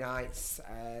Friday nights,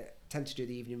 tend to do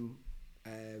the evening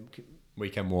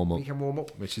weekend warm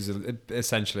up, which is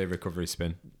essentially a recovery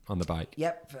spin on the bike.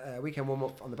 Yep, weekend warm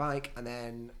up on the bike, and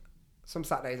then some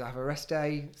Saturdays I have a rest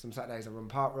day. Some Saturdays I run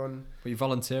park run. But you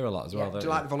volunteer a lot as well, don't you? Do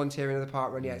you like the volunteering of the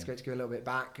park run? Yeah, it's great to go a little bit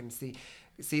back and see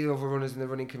the other runners in the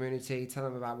running community. Tell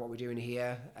them about what we're doing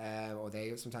here, or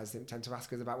they sometimes tend to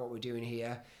ask us about what we're doing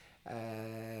here.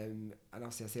 And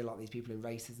obviously I see a lot of these people in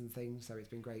races and things, so it's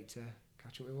been great to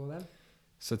catch up with all them.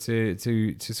 So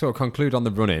to sort of conclude on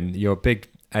the running, your big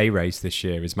A race this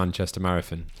year is Manchester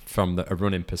Marathon. From a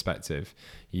running perspective,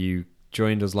 you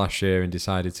joined us last year and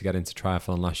decided to get into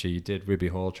triathlon last year. You did Ribby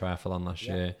Hall triathlon last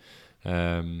year.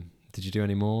 Did you do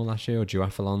any more last year, or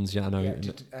duathlons? Yeah, I know.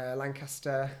 Did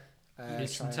Lancaster. You did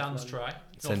St Anne's Try.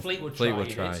 Fleetwood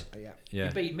Try. Yeah.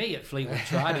 You beat me at Fleetwood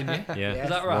Try, didn't you? Yeah. Is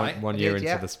that right? One year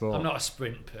into the sport. I'm not a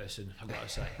sprint person, I've got to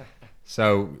say.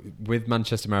 So with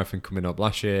Manchester Marathon coming up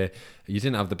last year, you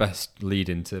didn't have the best lead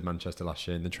into Manchester last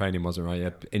year, and the training wasn't right. You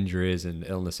had injuries and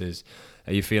illnesses.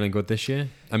 Are you feeling good this year?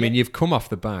 I mean, you've come off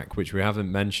the back, which we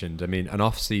haven't mentioned. I mean, an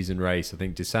off-season race, I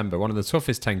think December, one of the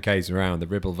toughest 10Ks around, the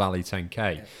Ribble Valley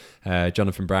 10K.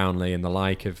 Jonathan Brownlee and the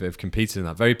like have competed in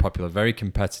that. Very popular, very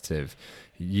competitive.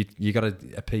 You got a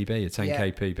PB, a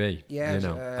 10K PB. Yeah.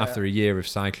 After a year of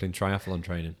cycling triathlon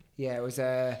training. Yeah, it was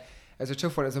a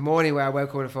tough one. It was a morning where I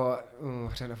woke up and thought, I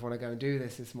don't know if I want to go and do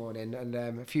this morning. And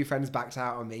a few friends backed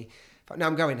out on me. But no,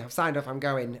 I'm going. I've signed up. I'm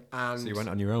going. And so you went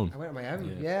on your own? I went on my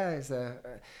own. Yeah. It's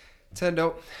turned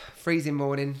up, freezing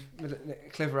morning,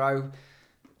 Clitheroe,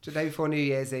 the day before New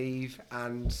Year's Eve,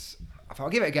 and I thought I'll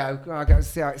give it a go. I'll go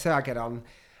see how I get on.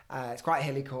 It's quite a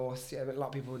hilly course. Yeah, a lot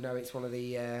of people would know it's one of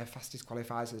the fastest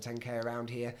qualifiers of the 10K around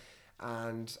here.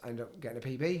 And I ended up getting a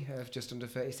PB of just under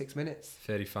 36 minutes.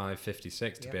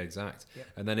 35.56 to be exact. Yep.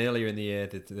 And then earlier in the year,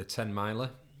 the 10 miler,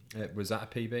 was that a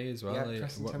PB as well? Yeah,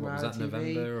 what was that,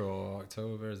 November or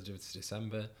October? It's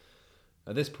December?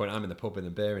 At this point, I'm in the pub in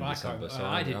the beer in December, so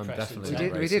I'm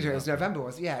definitely we did. It was November,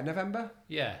 was it? Yeah, November?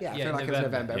 Yeah. I feel like it was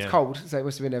November. It was cold, so it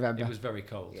must have been November. It was very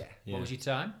cold. Yeah. What was your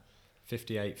time?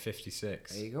 58.56.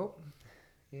 There you go.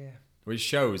 Yeah. Which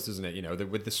shows, doesn't it,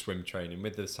 with the swim training,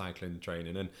 with the cycling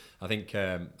training. And I think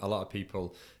a lot of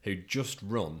people who just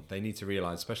run, they need to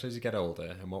realise, especially as you get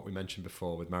older, and what we mentioned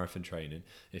before with marathon training,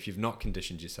 if you've not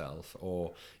conditioned yourself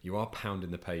or you are pounding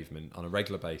the pavement on a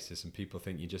regular basis and people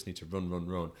think you just need to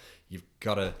run, you've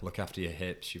got to look after your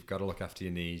hips, you've got to look after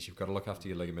your knees, you've got to look after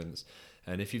your ligaments.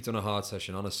 And if you've done a hard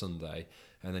session on a Sunday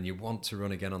and then you want to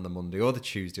run again on the Monday or the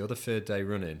Tuesday or the third day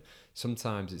running,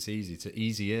 sometimes it's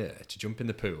easier to jump in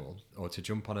the pool or to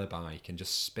jump on a bike and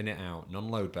just spin it out,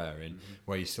 non-load bearing,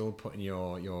 where you're still putting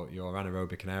your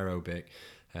anaerobic and aerobic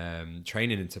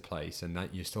training into place, and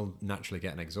that you're still naturally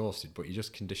getting exhausted, but you're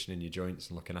just conditioning your joints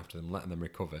and looking after them, letting them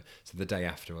recover. So the day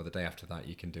after or the day after that,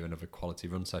 you can do another quality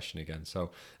run session again.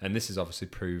 So, and this is obviously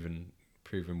proven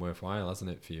worthwhile, hasn't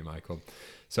it, for you, Michael?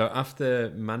 So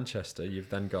after Manchester, you've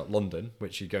then got London,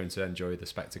 which you're going to enjoy the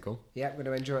spectacle. Yeah, I'm going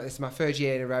to enjoy it. This is my third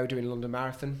year in a row doing London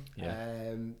Marathon. Just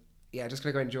going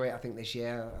to go enjoy it, I think, this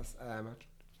year.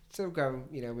 Still going,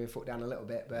 with my foot down a little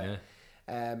bit, but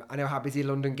I know how busy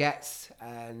London gets,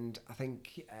 and I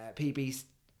think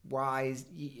PB-wise,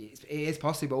 it is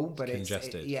possible, but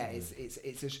congested.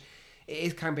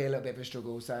 It can be a little bit of a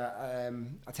struggle, so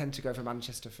I tend to go for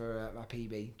Manchester for my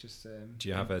PB. Do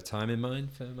you have a time in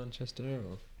mind for Manchester?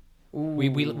 Or?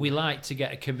 We like to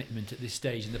get a commitment at this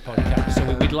stage in the podcast,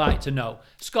 so we'd like to know.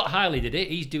 Scott Hiley did it.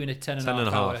 He's doing a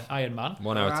 10.5 hour Ironman.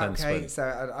 1 hour 10 sprint.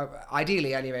 So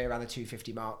ideally, anyway, around the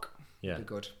 250 mark would be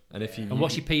good. And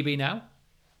what's your PB now?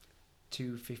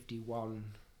 251.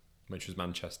 Which was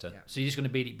Manchester. Yeah. So you're just going to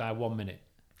beat it by 1 minute.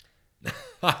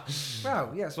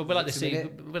 Well, yes. But we'd like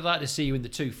to see you in the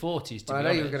 240s. Well, I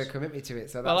know you were going to commit me to it,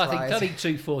 so that's I think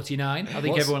 249. I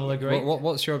think everyone will agree.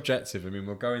 What's your objective? I mean,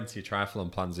 we'll go into your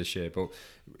triathlon plans this year, but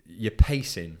you're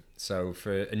pacing. So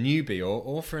for a newbie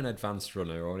or for an advanced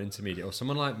runner or an intermediate or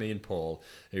someone like me and Paul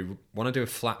who want to do a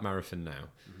flat marathon now,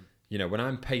 when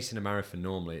I'm pacing a marathon,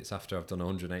 normally it's after I've done a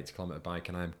 180 kilometre bike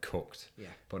and I'm cooked. Yeah.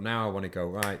 But now I want to go,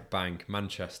 right, bang,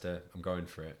 Manchester, I'm going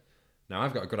for it. Now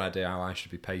I've got a good idea how I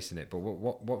should be pacing it, but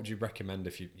what would you recommend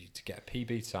if you to get a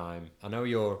PB time? I know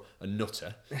you're a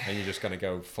nutter and you're just going to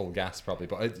go full gas probably,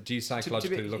 but do you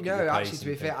psychologically look at your pace? No, actually, to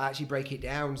be fair, I actually break it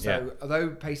down. So although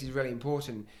pace is really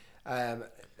important, I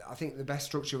think the best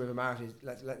structure with a marathon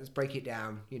is let's break it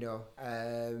down, you know.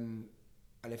 And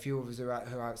a few of us who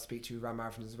I speak to ran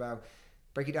marathons as well,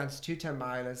 break it down to 2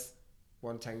 10-milers,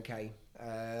 1 10K.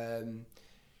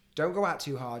 Don't go out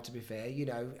too hard, to be fair, you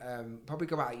know. Probably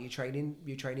go out at your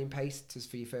training pace just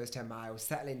for your first 10 miles.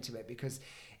 Settle into it, because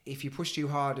if you push too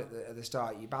hard at the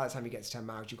start, by the time you get to 10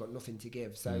 miles, you've got nothing to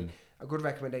give. So a good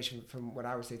recommendation from what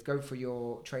I would say is go for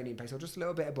your training pace, or just a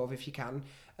little bit above if you can,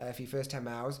 for your first 10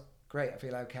 miles. Great, I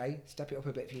feel okay. Step it up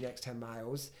a bit for your next 10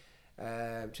 miles.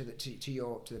 To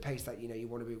the pace that you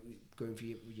want to be going for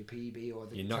your PB, or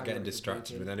you're not getting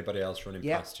distracted with anybody else running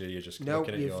past you. You're just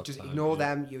looking at your just time. Ignore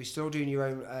them. You're still doing your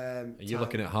own. Are you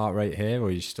looking at heart rate here, or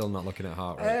are you still not looking at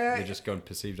heart rate? You're just going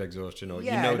perceived exhaustion, or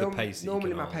the pace.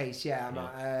 Normally my pace,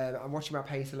 I'm watching my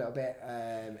pace a little bit.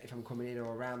 If I'm coming in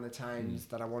or around the times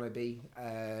that I want to be.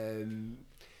 Then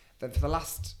for the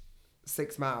last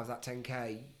 6 miles, that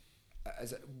 10K.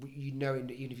 Even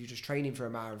if you're just training for a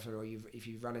marathon, or if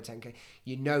you've run a 10K,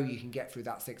 you can get through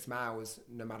that 6 miles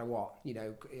no matter what,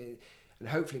 and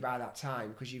hopefully by that time,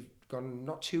 because you've gone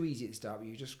not too easy at the start, but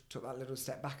you just took that little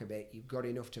step back a bit, you've got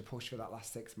enough to push for that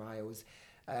last 6 miles.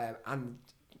 And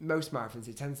most marathons,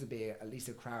 it tends to be at least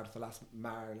a crowd for the last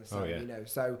mile or so,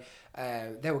 so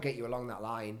they will get you along that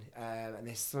line, and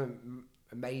there's something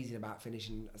amazing about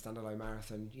finishing a standalone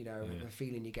marathon, the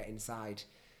feeling you get inside.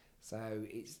 So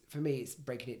for me, it's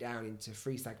breaking it down into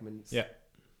 3 segments. Yeah.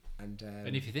 And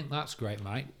if you think that's great,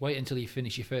 Mike, wait until you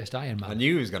finish your first Ironman. I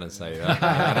knew he was going to say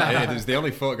that. It was the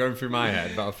only thought going through my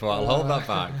head, but I thought I'll hold that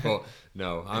back. But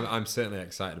no, I'm certainly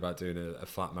excited about doing a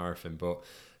flat marathon. But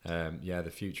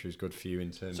the future is good for you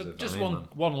in terms of just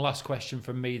Ironman. one last question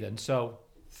from me then. So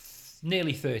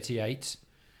nearly 38,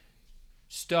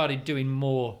 started doing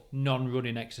more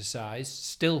non-running exercise,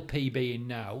 still PBing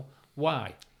now.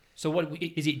 Why? So what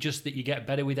is it, just that you get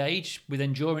better with age with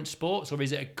endurance sports, or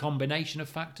is it a combination of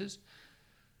factors?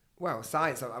 Well,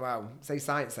 science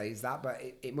says that, but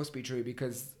it must be true,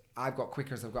 because I've got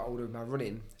quicker as I've got older with my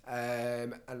running.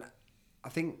 And I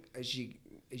think as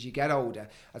you get older,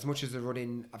 as much as the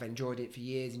running, I've enjoyed it for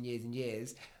years and years and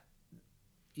years,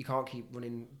 you can't keep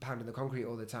running, pounding the concrete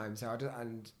all the time. So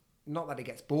not that it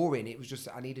gets boring, it was just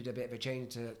I needed a bit of a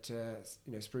change to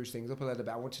spruce things up a little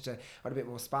bit. I had a bit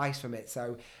more spice from it.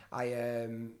 So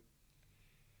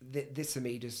this for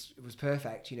me just was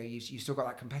perfect. You still got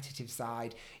that competitive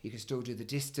side. You can still do the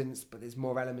distance, but there's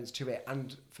more elements to it.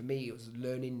 And for me, it was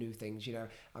learning new things.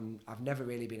 I've never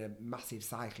really been a massive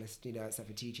cyclist, except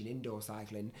for teaching indoor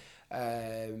cycling.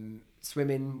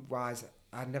 Swimming wise,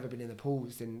 I'd never been in the pool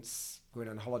since going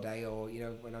on holiday, or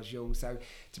when I was young. So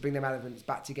to bring them elements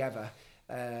back together,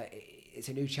 it's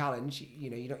a new challenge.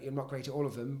 You're not great at all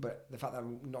of them, but the fact that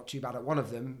I'm not too bad at one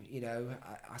of them,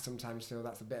 I sometimes feel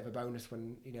that's a bit of a bonus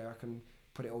when I can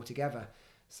put it all together.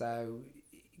 So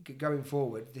going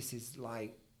forward, this is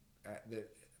like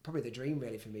probably the dream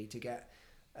really for me, to get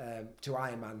to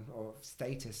Ironman or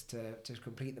status, to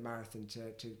complete the marathon,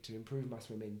 to improve my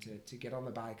swimming, to get on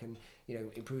the bike and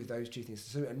improve those 2 things.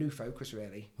 So a new focus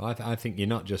really. Well, I think you're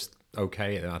not just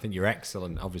okay at it. I think you're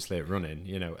excellent, obviously, at running.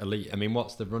 Elite. I mean,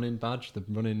 what's the running badge? The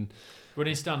running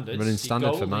standards. Running standard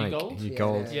gold, for Mike. Gold?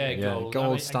 Gold. Yeah, gold.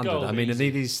 Gold standard. Gold I mean, easy.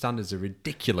 these standards are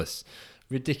ridiculous.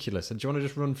 And do you want to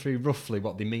just run through roughly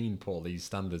what they mean, Paul, these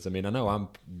standards? I mean, I know I'm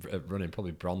running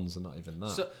probably bronze and not even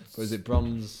that. But is it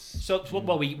bronze? So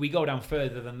we go down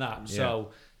further than that. Yeah.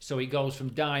 So it goes from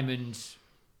diamond,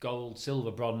 gold,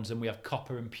 silver, bronze, and we have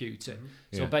copper and pewter.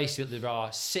 Mm-hmm. So basically there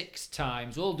are 6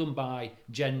 times, all done by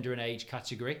gender and age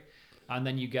category, and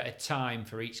then you get a time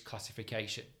for each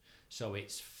classification. So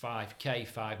it's 5K,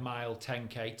 5 mile,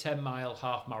 10K, 10 mile,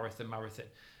 half marathon, marathon.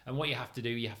 And what you have to do,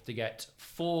 you have to get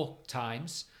 4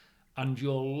 times, and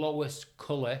your lowest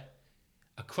colour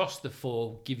across the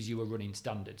 4 gives you a running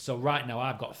standard. So right now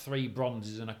I've got 3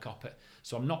 bronzes and a copper.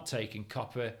 So I'm not taking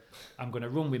copper. I'm going to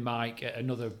run with Mike at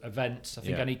another event. I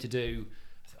think I need to do,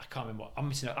 I can't remember what, I'm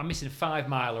missing a 5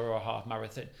 miler or a half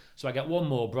marathon. So I get 1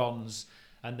 more bronze,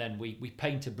 and then we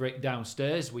paint a brick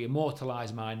downstairs. We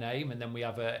immortalise my name, and then we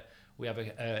have a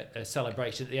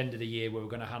celebration at the end of the year where we're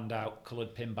going to hand out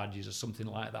coloured pin badges or something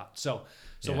like that. So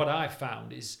what I've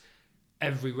found is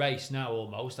every race now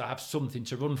almost I have something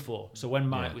to run for. So when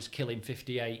Mike was killing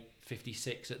 58,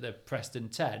 56 at the Preston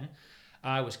 10,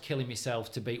 I was killing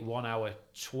myself to beat 1 hour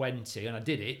 20, and I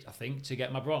did it, I think, to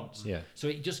get my bronze. Yeah. So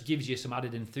it just gives you some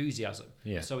added enthusiasm.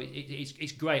 Yeah. So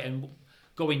it's great. And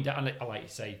going down, like you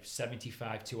say,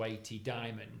 75 to 80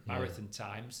 diamond marathon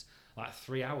times, like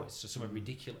 3 hours, so something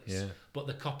ridiculous. Yeah. But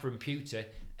the copper and pewter,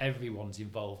 everyone's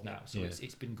involved now, so Yeah.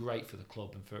 it's been great for the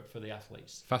club and for the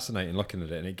athletes. Fascinating looking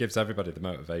at it, and it gives everybody the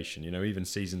motivation. Even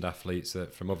seasoned athletes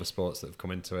from other sports that have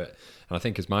come into it. And I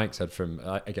think, as Mike said, from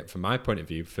my point of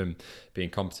view, from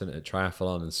being competent at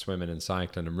triathlon and swimming and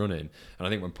cycling and running, and I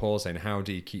think when Paul's saying how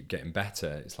do you keep getting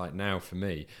better, it's like, now for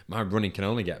me, my running can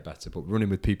only get better, but running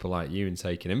with people like you and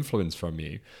taking influence from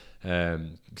you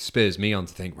spurs me on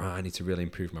to think, right, I need to really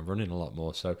improve my running a lot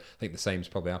more. So I think the same's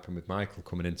probably happened with Michael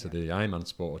coming into the Ironman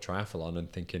sport or triathlon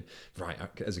and thinking, right,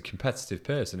 as a competitive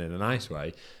person in a nice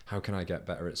way, how can I get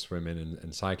better at swimming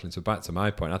and cycling? So back to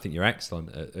my point, I think you're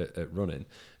excellent at running,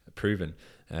 proven.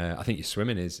 I think your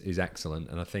swimming is excellent,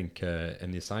 and I think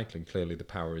in your cycling, clearly the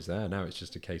power is there. Now it's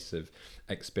just a case of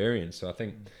experience. So I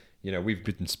think we've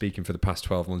been speaking for the past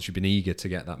 12 months. You've been eager to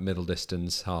get that middle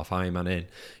distance half Ironman in.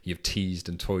 You've teased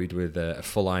and toyed with a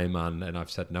full Ironman, and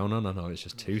I've said, no, it's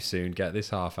just too soon. Get this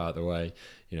half out of the way.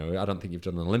 I don't think you've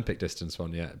done an Olympic distance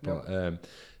one yet. But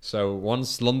so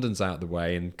once London's out of the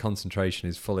way and concentration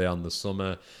is fully on the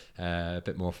summer, a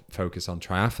bit more focus on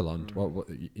triathlon. What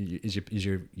is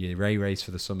your race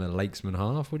for the summer? Lakesman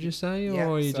half, would you say? Yeah.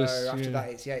 Or you so just after that,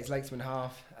 it's Lakesman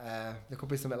half. There could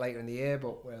be something later in the year,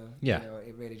 but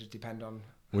it really just depends on.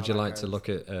 Would you like to look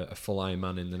at a full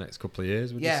Ironman in the next couple of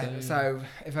years? Would you say? So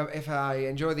if I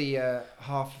enjoy the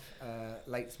half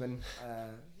Lakesman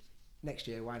next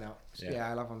year, why not? Yeah,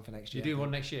 I'll have one for next year. You do one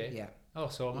next year? Yeah. Oh,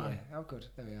 so am I. Yeah. Oh, good.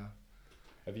 There we are.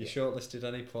 Have you shortlisted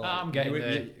any, Paul? I'm getting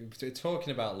there.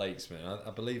 Talking about Lakesman,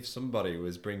 I believe somebody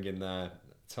was bringing their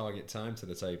target time to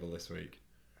the table this week.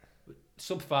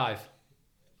 Sub 5.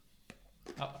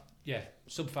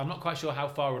 Sub 5. I'm not quite sure how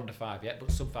far under 5 yet, but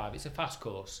sub 5. It's a fast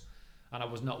course, and I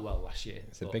was not well last year.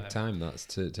 It's a big time. That's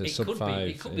to it sub could 5.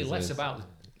 It could be less about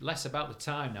the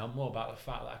time now, more about the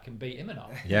fact that I can beat him or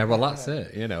not. Yeah, well, that's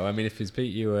it. If he's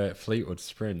beat you at Fleetwood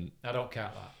Sprint, I don't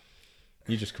count that.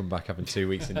 You just come back having 2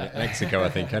 weeks in Mexico, I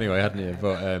think, anyway, hadn't you?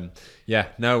 But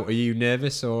are you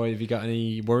nervous, or have you got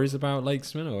any worries about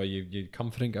Lakesman, or are you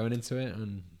confident going into it?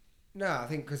 And no, I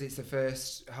think because it's the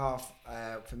first half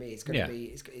for me, it's going to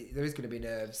be there is going to be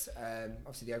nerves.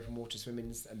 Obviously, the open water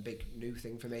swimming's a big new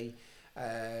thing for me.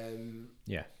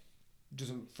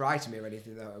 Doesn't frighten me or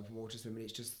anything, that open water swimming.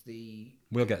 It's just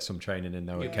we'll get some training in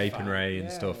though at Cape and Ray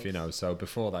and stuff, So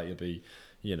before that, you'll be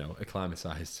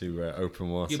acclimatised to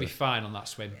open water. You'll be fine on that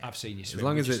swim. I've seen you swim. As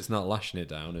long as it's not lashing it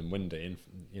down and windy, and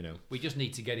we just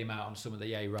need to get him out on some of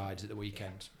the A rides at the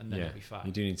weekend, and then he'll be fine.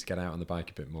 You do need to get out on the bike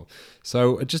a bit more.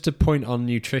 So just a point on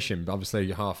nutrition. Obviously,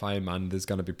 you're half Ironman. There's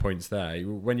going to be points there.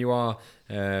 When you are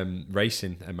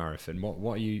racing a marathon,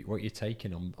 what are you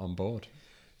taking on board?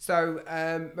 So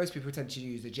most people tend to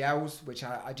use the gels, which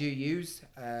I do use,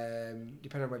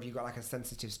 depending on whether you've got like a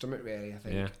sensitive stomach, really, I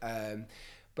think. Yeah.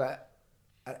 But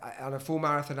on a full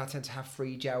marathon, I tend to have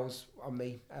 3 gels on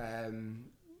me.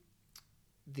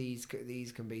 These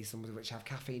can be some of which have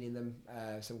caffeine in them.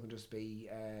 Some can just be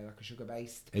like a sugar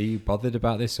based. Are you bothered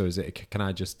about this, or is it? Can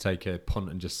I just take a punt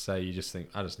and just say you just think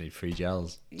I just need 3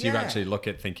 gels? Do you actually look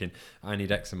at thinking I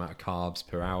need X amount of carbs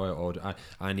per hour, or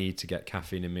I need to get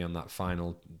caffeine in me on that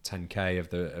final 10k of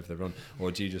the run,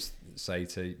 or do you just say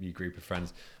to your group of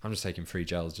friends, I'm just taking 3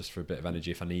 gels just for a bit of energy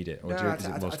if I need it? Or is it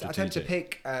more strategic? I tend to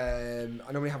pick. I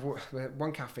normally have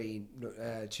 1 caffeine,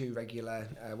 2 regular.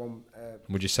 1.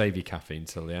 Would you save your caffeine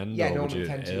till the end? Yeah, or normally would you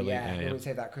tend to. Yeah, normally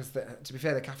say that because to be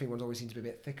fair, the caffeine ones always seem to be a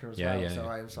bit thicker as well. So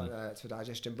I was like it's for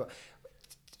digestion, but.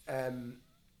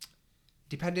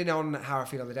 Depending on how I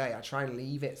feel on the day, I try and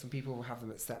leave it. Some people will have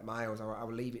them at set miles. I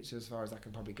will leave it to as far as I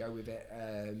can probably go with it,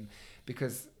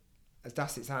 because as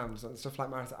daft it sounds, and stuff like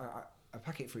marathon, a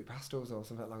packet of fruit pastels or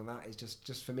something along that is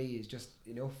just for me is just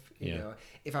enough. You know,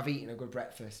 if I've eaten a good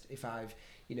breakfast, if I've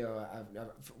I've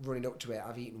running up to it,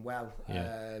 I've eaten well.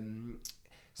 Yeah.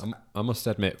 I must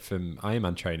admit, from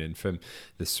Ironman training, from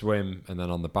the swim and then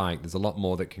on the bike, there's a lot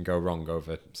more that can go wrong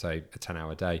over, say, a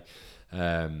 10-hour day.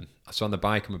 So on the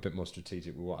bike, I'm a bit more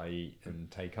strategic with what I eat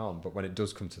and take on. But when it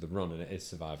does come to the run and it is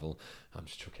survival, I'm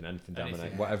just chucking anything down my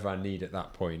neck. Whatever I need at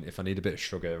that point. If I need a bit of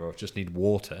sugar or just need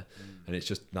water, and it's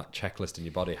just that checklist in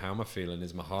your body. How am I feeling?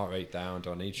 Is my heart rate down?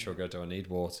 Do I need sugar? Do I need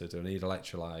water? Do I need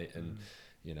electrolyte? And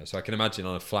so I can imagine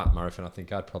on a flat marathon, I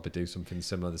think I'd probably do something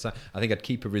similar. I think I'd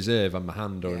keep a reserve on my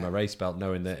hand or in my race belt,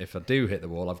 knowing that if I do hit the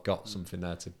wall, I've got something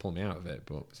there to pull me out of it.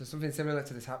 But so something similar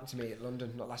to this happened to me at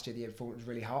London, not last year, the year before. It was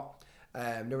really hot.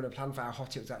 No one had planned for how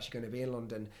hot it was actually going to be in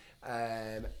London,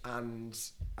 and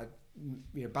I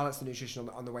balanced the nutrition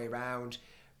on the way around,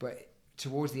 but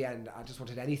towards the end I just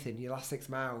wanted anything. Your last 6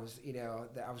 miles,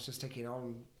 that I was just taking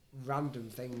on random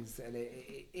things, and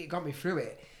it got me through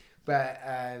it. But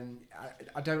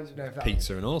I don't know if that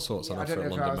pizza and all sorts I on don't offer know at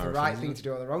if London that was the Marathon. right thing to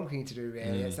do or the wrong thing to do,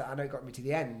 really. I know it got me to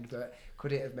the end, but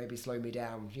could it have maybe slowed me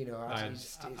down? You know,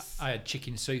 I had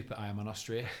chicken soup at Ironman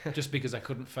Austria just because I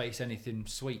couldn't face anything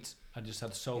sweet. I just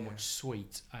had so much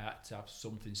sweet. I had to have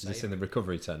something Is this savoury. in the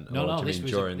recovery tent? No, this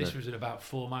was at about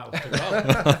 4 miles to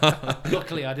go.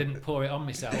 Luckily, I didn't pour it on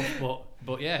myself,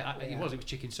 but yeah, it was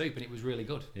chicken soup, and it was really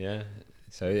good. Yeah.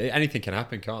 So anything can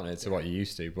happen, can't it? To what you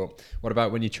used to. But what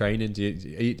about when you're training? Do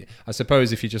you I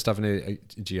suppose if you're just having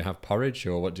do you have porridge,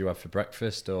 or what do you have for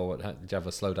breakfast, or do you have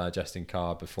a slow digesting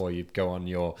carb before you go on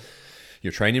your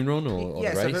training run or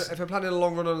the race? So if I'm planning a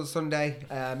long run on a Sunday,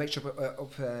 make sure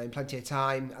up in plenty of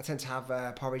time. I tend to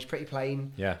have porridge pretty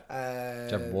plain. Yeah.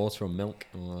 Do you have water or milk,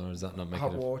 or is that not making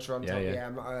hot water on top? Yeah,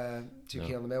 I'm not too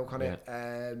keen on the milk on it.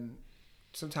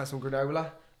 Sometimes some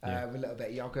granola. With a little bit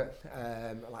of yogurt,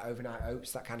 like overnight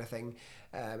oats, that kind of thing.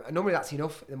 And normally that's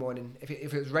enough in the morning. If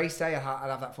it was race day, I'd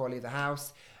have that before I leave the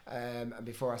house. And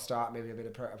before I start, maybe a bit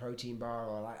of a protein bar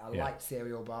or like a light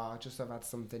cereal bar, just so I've had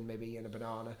something, maybe in a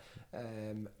banana,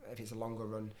 if it's a longer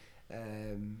run.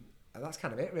 And that's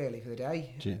kind of it really for the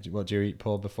day. What do you eat,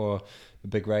 Paul, before a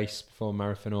big race, before a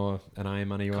marathon or an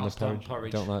Ironman? Are you on the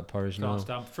porridge? Don't like porridge, no. Can't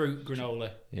stand fruit, granola,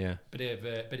 yeah, bit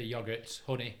of yogurt,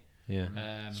 honey,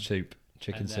 soup.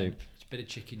 Chicken soup. A bit of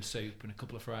chicken soup and a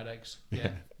couple of fried eggs.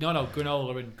 Yeah. No,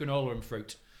 granola and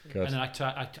fruit. Good. And then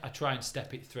I try and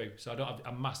step it through. So I don't have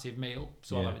a massive meal.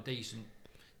 So I'll have a decent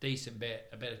bit,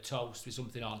 a bit of toast with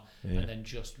something on, and then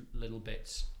just little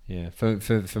bits. Yeah,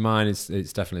 for mine, it's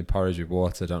definitely porridge with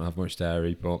water. Don't have much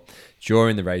dairy, but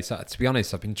during the race, to be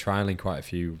honest, I've been trialing quite a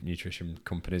few nutrition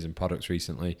companies and products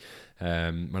recently.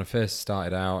 When I first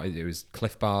started out, it was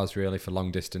Cliff Bars really for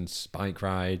long distance bike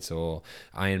rides or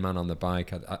Ironman on the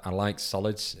bike. I like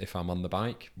solids if I'm on the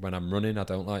bike. When I'm running, I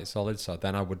don't like solids, so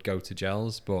then I would go to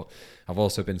gels. But I've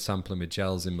also been sampling with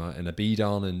gels in a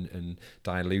bidon and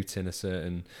diluting a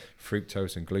certain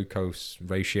fructose and glucose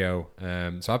ratio.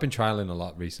 So I've been trialing a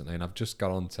lot recently, and I've just got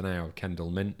on to now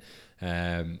Kendall Mint.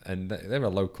 And they're a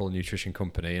local nutrition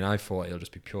company, and I thought it'll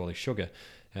just be purely sugar.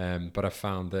 But I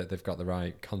found that they've got the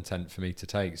right content for me to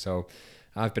take. So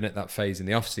I've been at that phase in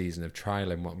the off season of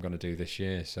trialing what I'm going to do this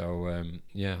year. So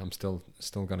I'm still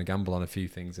going to gamble on a few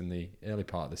things in the early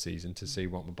part of the season to see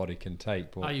what my body can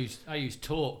take. But I use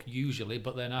Talk usually,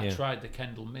 but then I tried the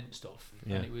Kendall Mint stuff,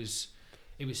 and it was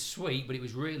sweet, but it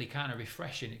was really kind of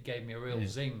refreshing. It gave me a real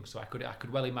zing. So I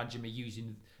could well imagine me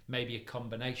using maybe a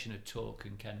combination of Talk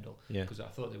and Kendall, because I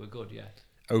thought they were good. Yeah.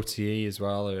 OTE as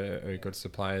well, a good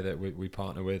supplier that we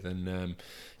partner with, and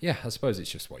I suppose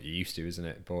it's just what you're used to, isn't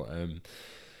it? But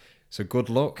so good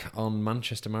luck on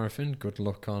Manchester Marathon. Good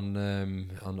luck on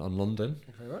London. Thank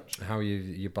you very much. How are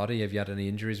your body? Have you had any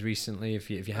injuries recently? If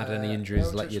you had any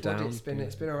injuries, let you down? It's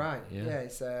been all right. Yeah,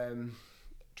 it's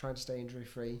trying to stay injury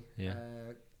free. Yeah.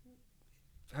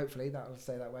 Hopefully that'll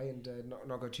stay that way, and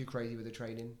not go too crazy with the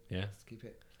training. Yeah. Just keep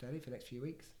it steady for the next few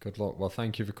weeks. Good luck. Well,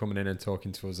 thank you for coming in and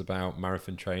talking to us about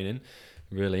marathon training.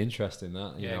 Really interesting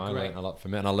that. You know, I learned a lot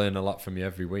from it, and I learn a lot from you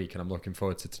every week, and I'm looking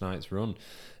forward to tonight's run.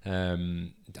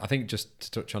 I think just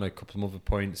to touch on a couple of other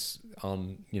points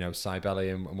on, Cybele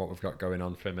and what we've got going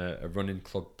on from a running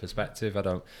club perspective.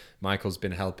 Michael's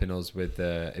been helping us with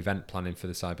event planning for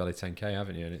the Cybele 10K,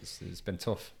 haven't you? And it's been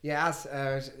tough. Yeah,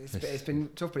 it's been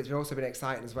tough, but it's also been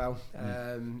exciting as well.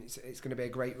 It's going to be a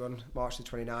great run, March the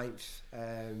 29th.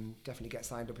 Definitely get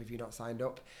signed up if you're not signed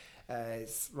up.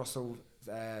 It's Russell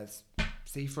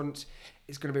Seafront.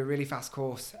 It's going to be a really fast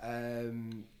course.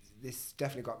 This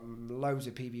definitely got loads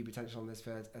of PB potential on this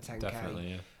for a 10K.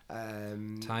 Definitely, yeah.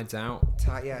 Tide's out.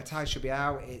 Tide should be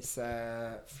out. It's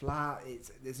flat.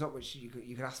 There's not much you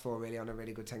can ask for really on a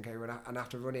really good 10K run. And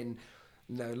after running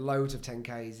loads of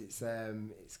 10Ks,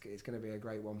 it's going to be a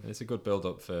great one. It's a good build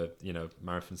up for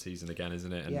marathon season again,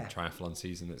 isn't it? And triathlon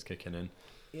season that's kicking in.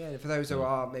 Yeah, for those who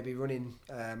are maybe running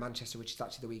Manchester, which is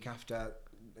actually the week after,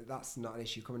 that's not an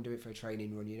issue. Come and do it for a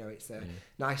training run. It's a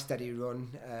nice steady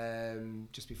run.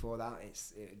 Just before that,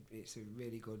 it's a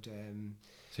really good.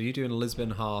 So you're doing a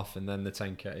Lisbon half and then the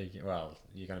 10K. Well,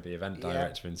 you're going to be event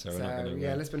director, and so we're not going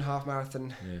to. Lisbon half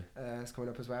marathon is coming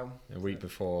up as well. A week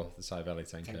before the Cybele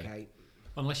 10K.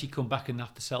 Unless you come back and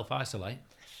have to self-isolate.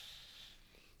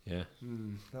 Yeah.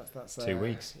 That's 2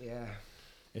 weeks. Yeah.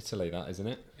 Italy, that isn't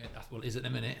it? Yeah, well, is it the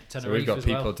minute? Tenerife so we've got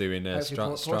people well. doing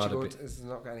Portugal is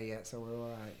not got any yet, so we're all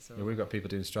right. So we've got people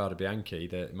doing Strada Bianchi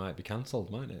that might be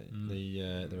cancelled, mightn't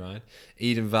it? The ride.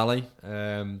 Eden Valley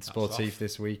Sportif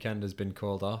this weekend has been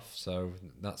called off, so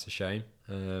that's a shame.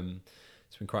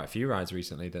 There's been quite a few rides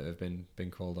recently that have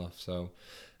been called off. So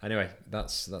Anyway,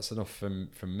 that's enough from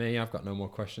me. I've got no more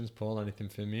questions. Paul, anything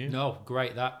from you? No,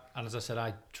 great that. And as I said,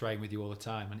 I train with you all the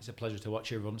time, and it's a pleasure to watch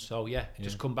you run. So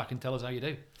just come back and tell us how you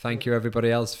do. Thank you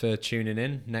everybody else for tuning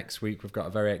in. Next week we've got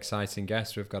a very exciting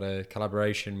guest. We've got a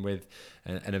collaboration with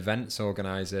an events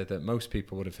organizer that most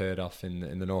people would have heard of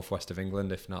in the northwest of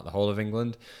England, if not the whole of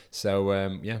England. So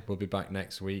we'll be back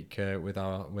next week with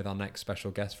our next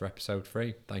special guest for episode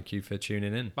 3. Thank you for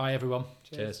tuning in. Bye everyone.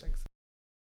 Cheers. Thanks.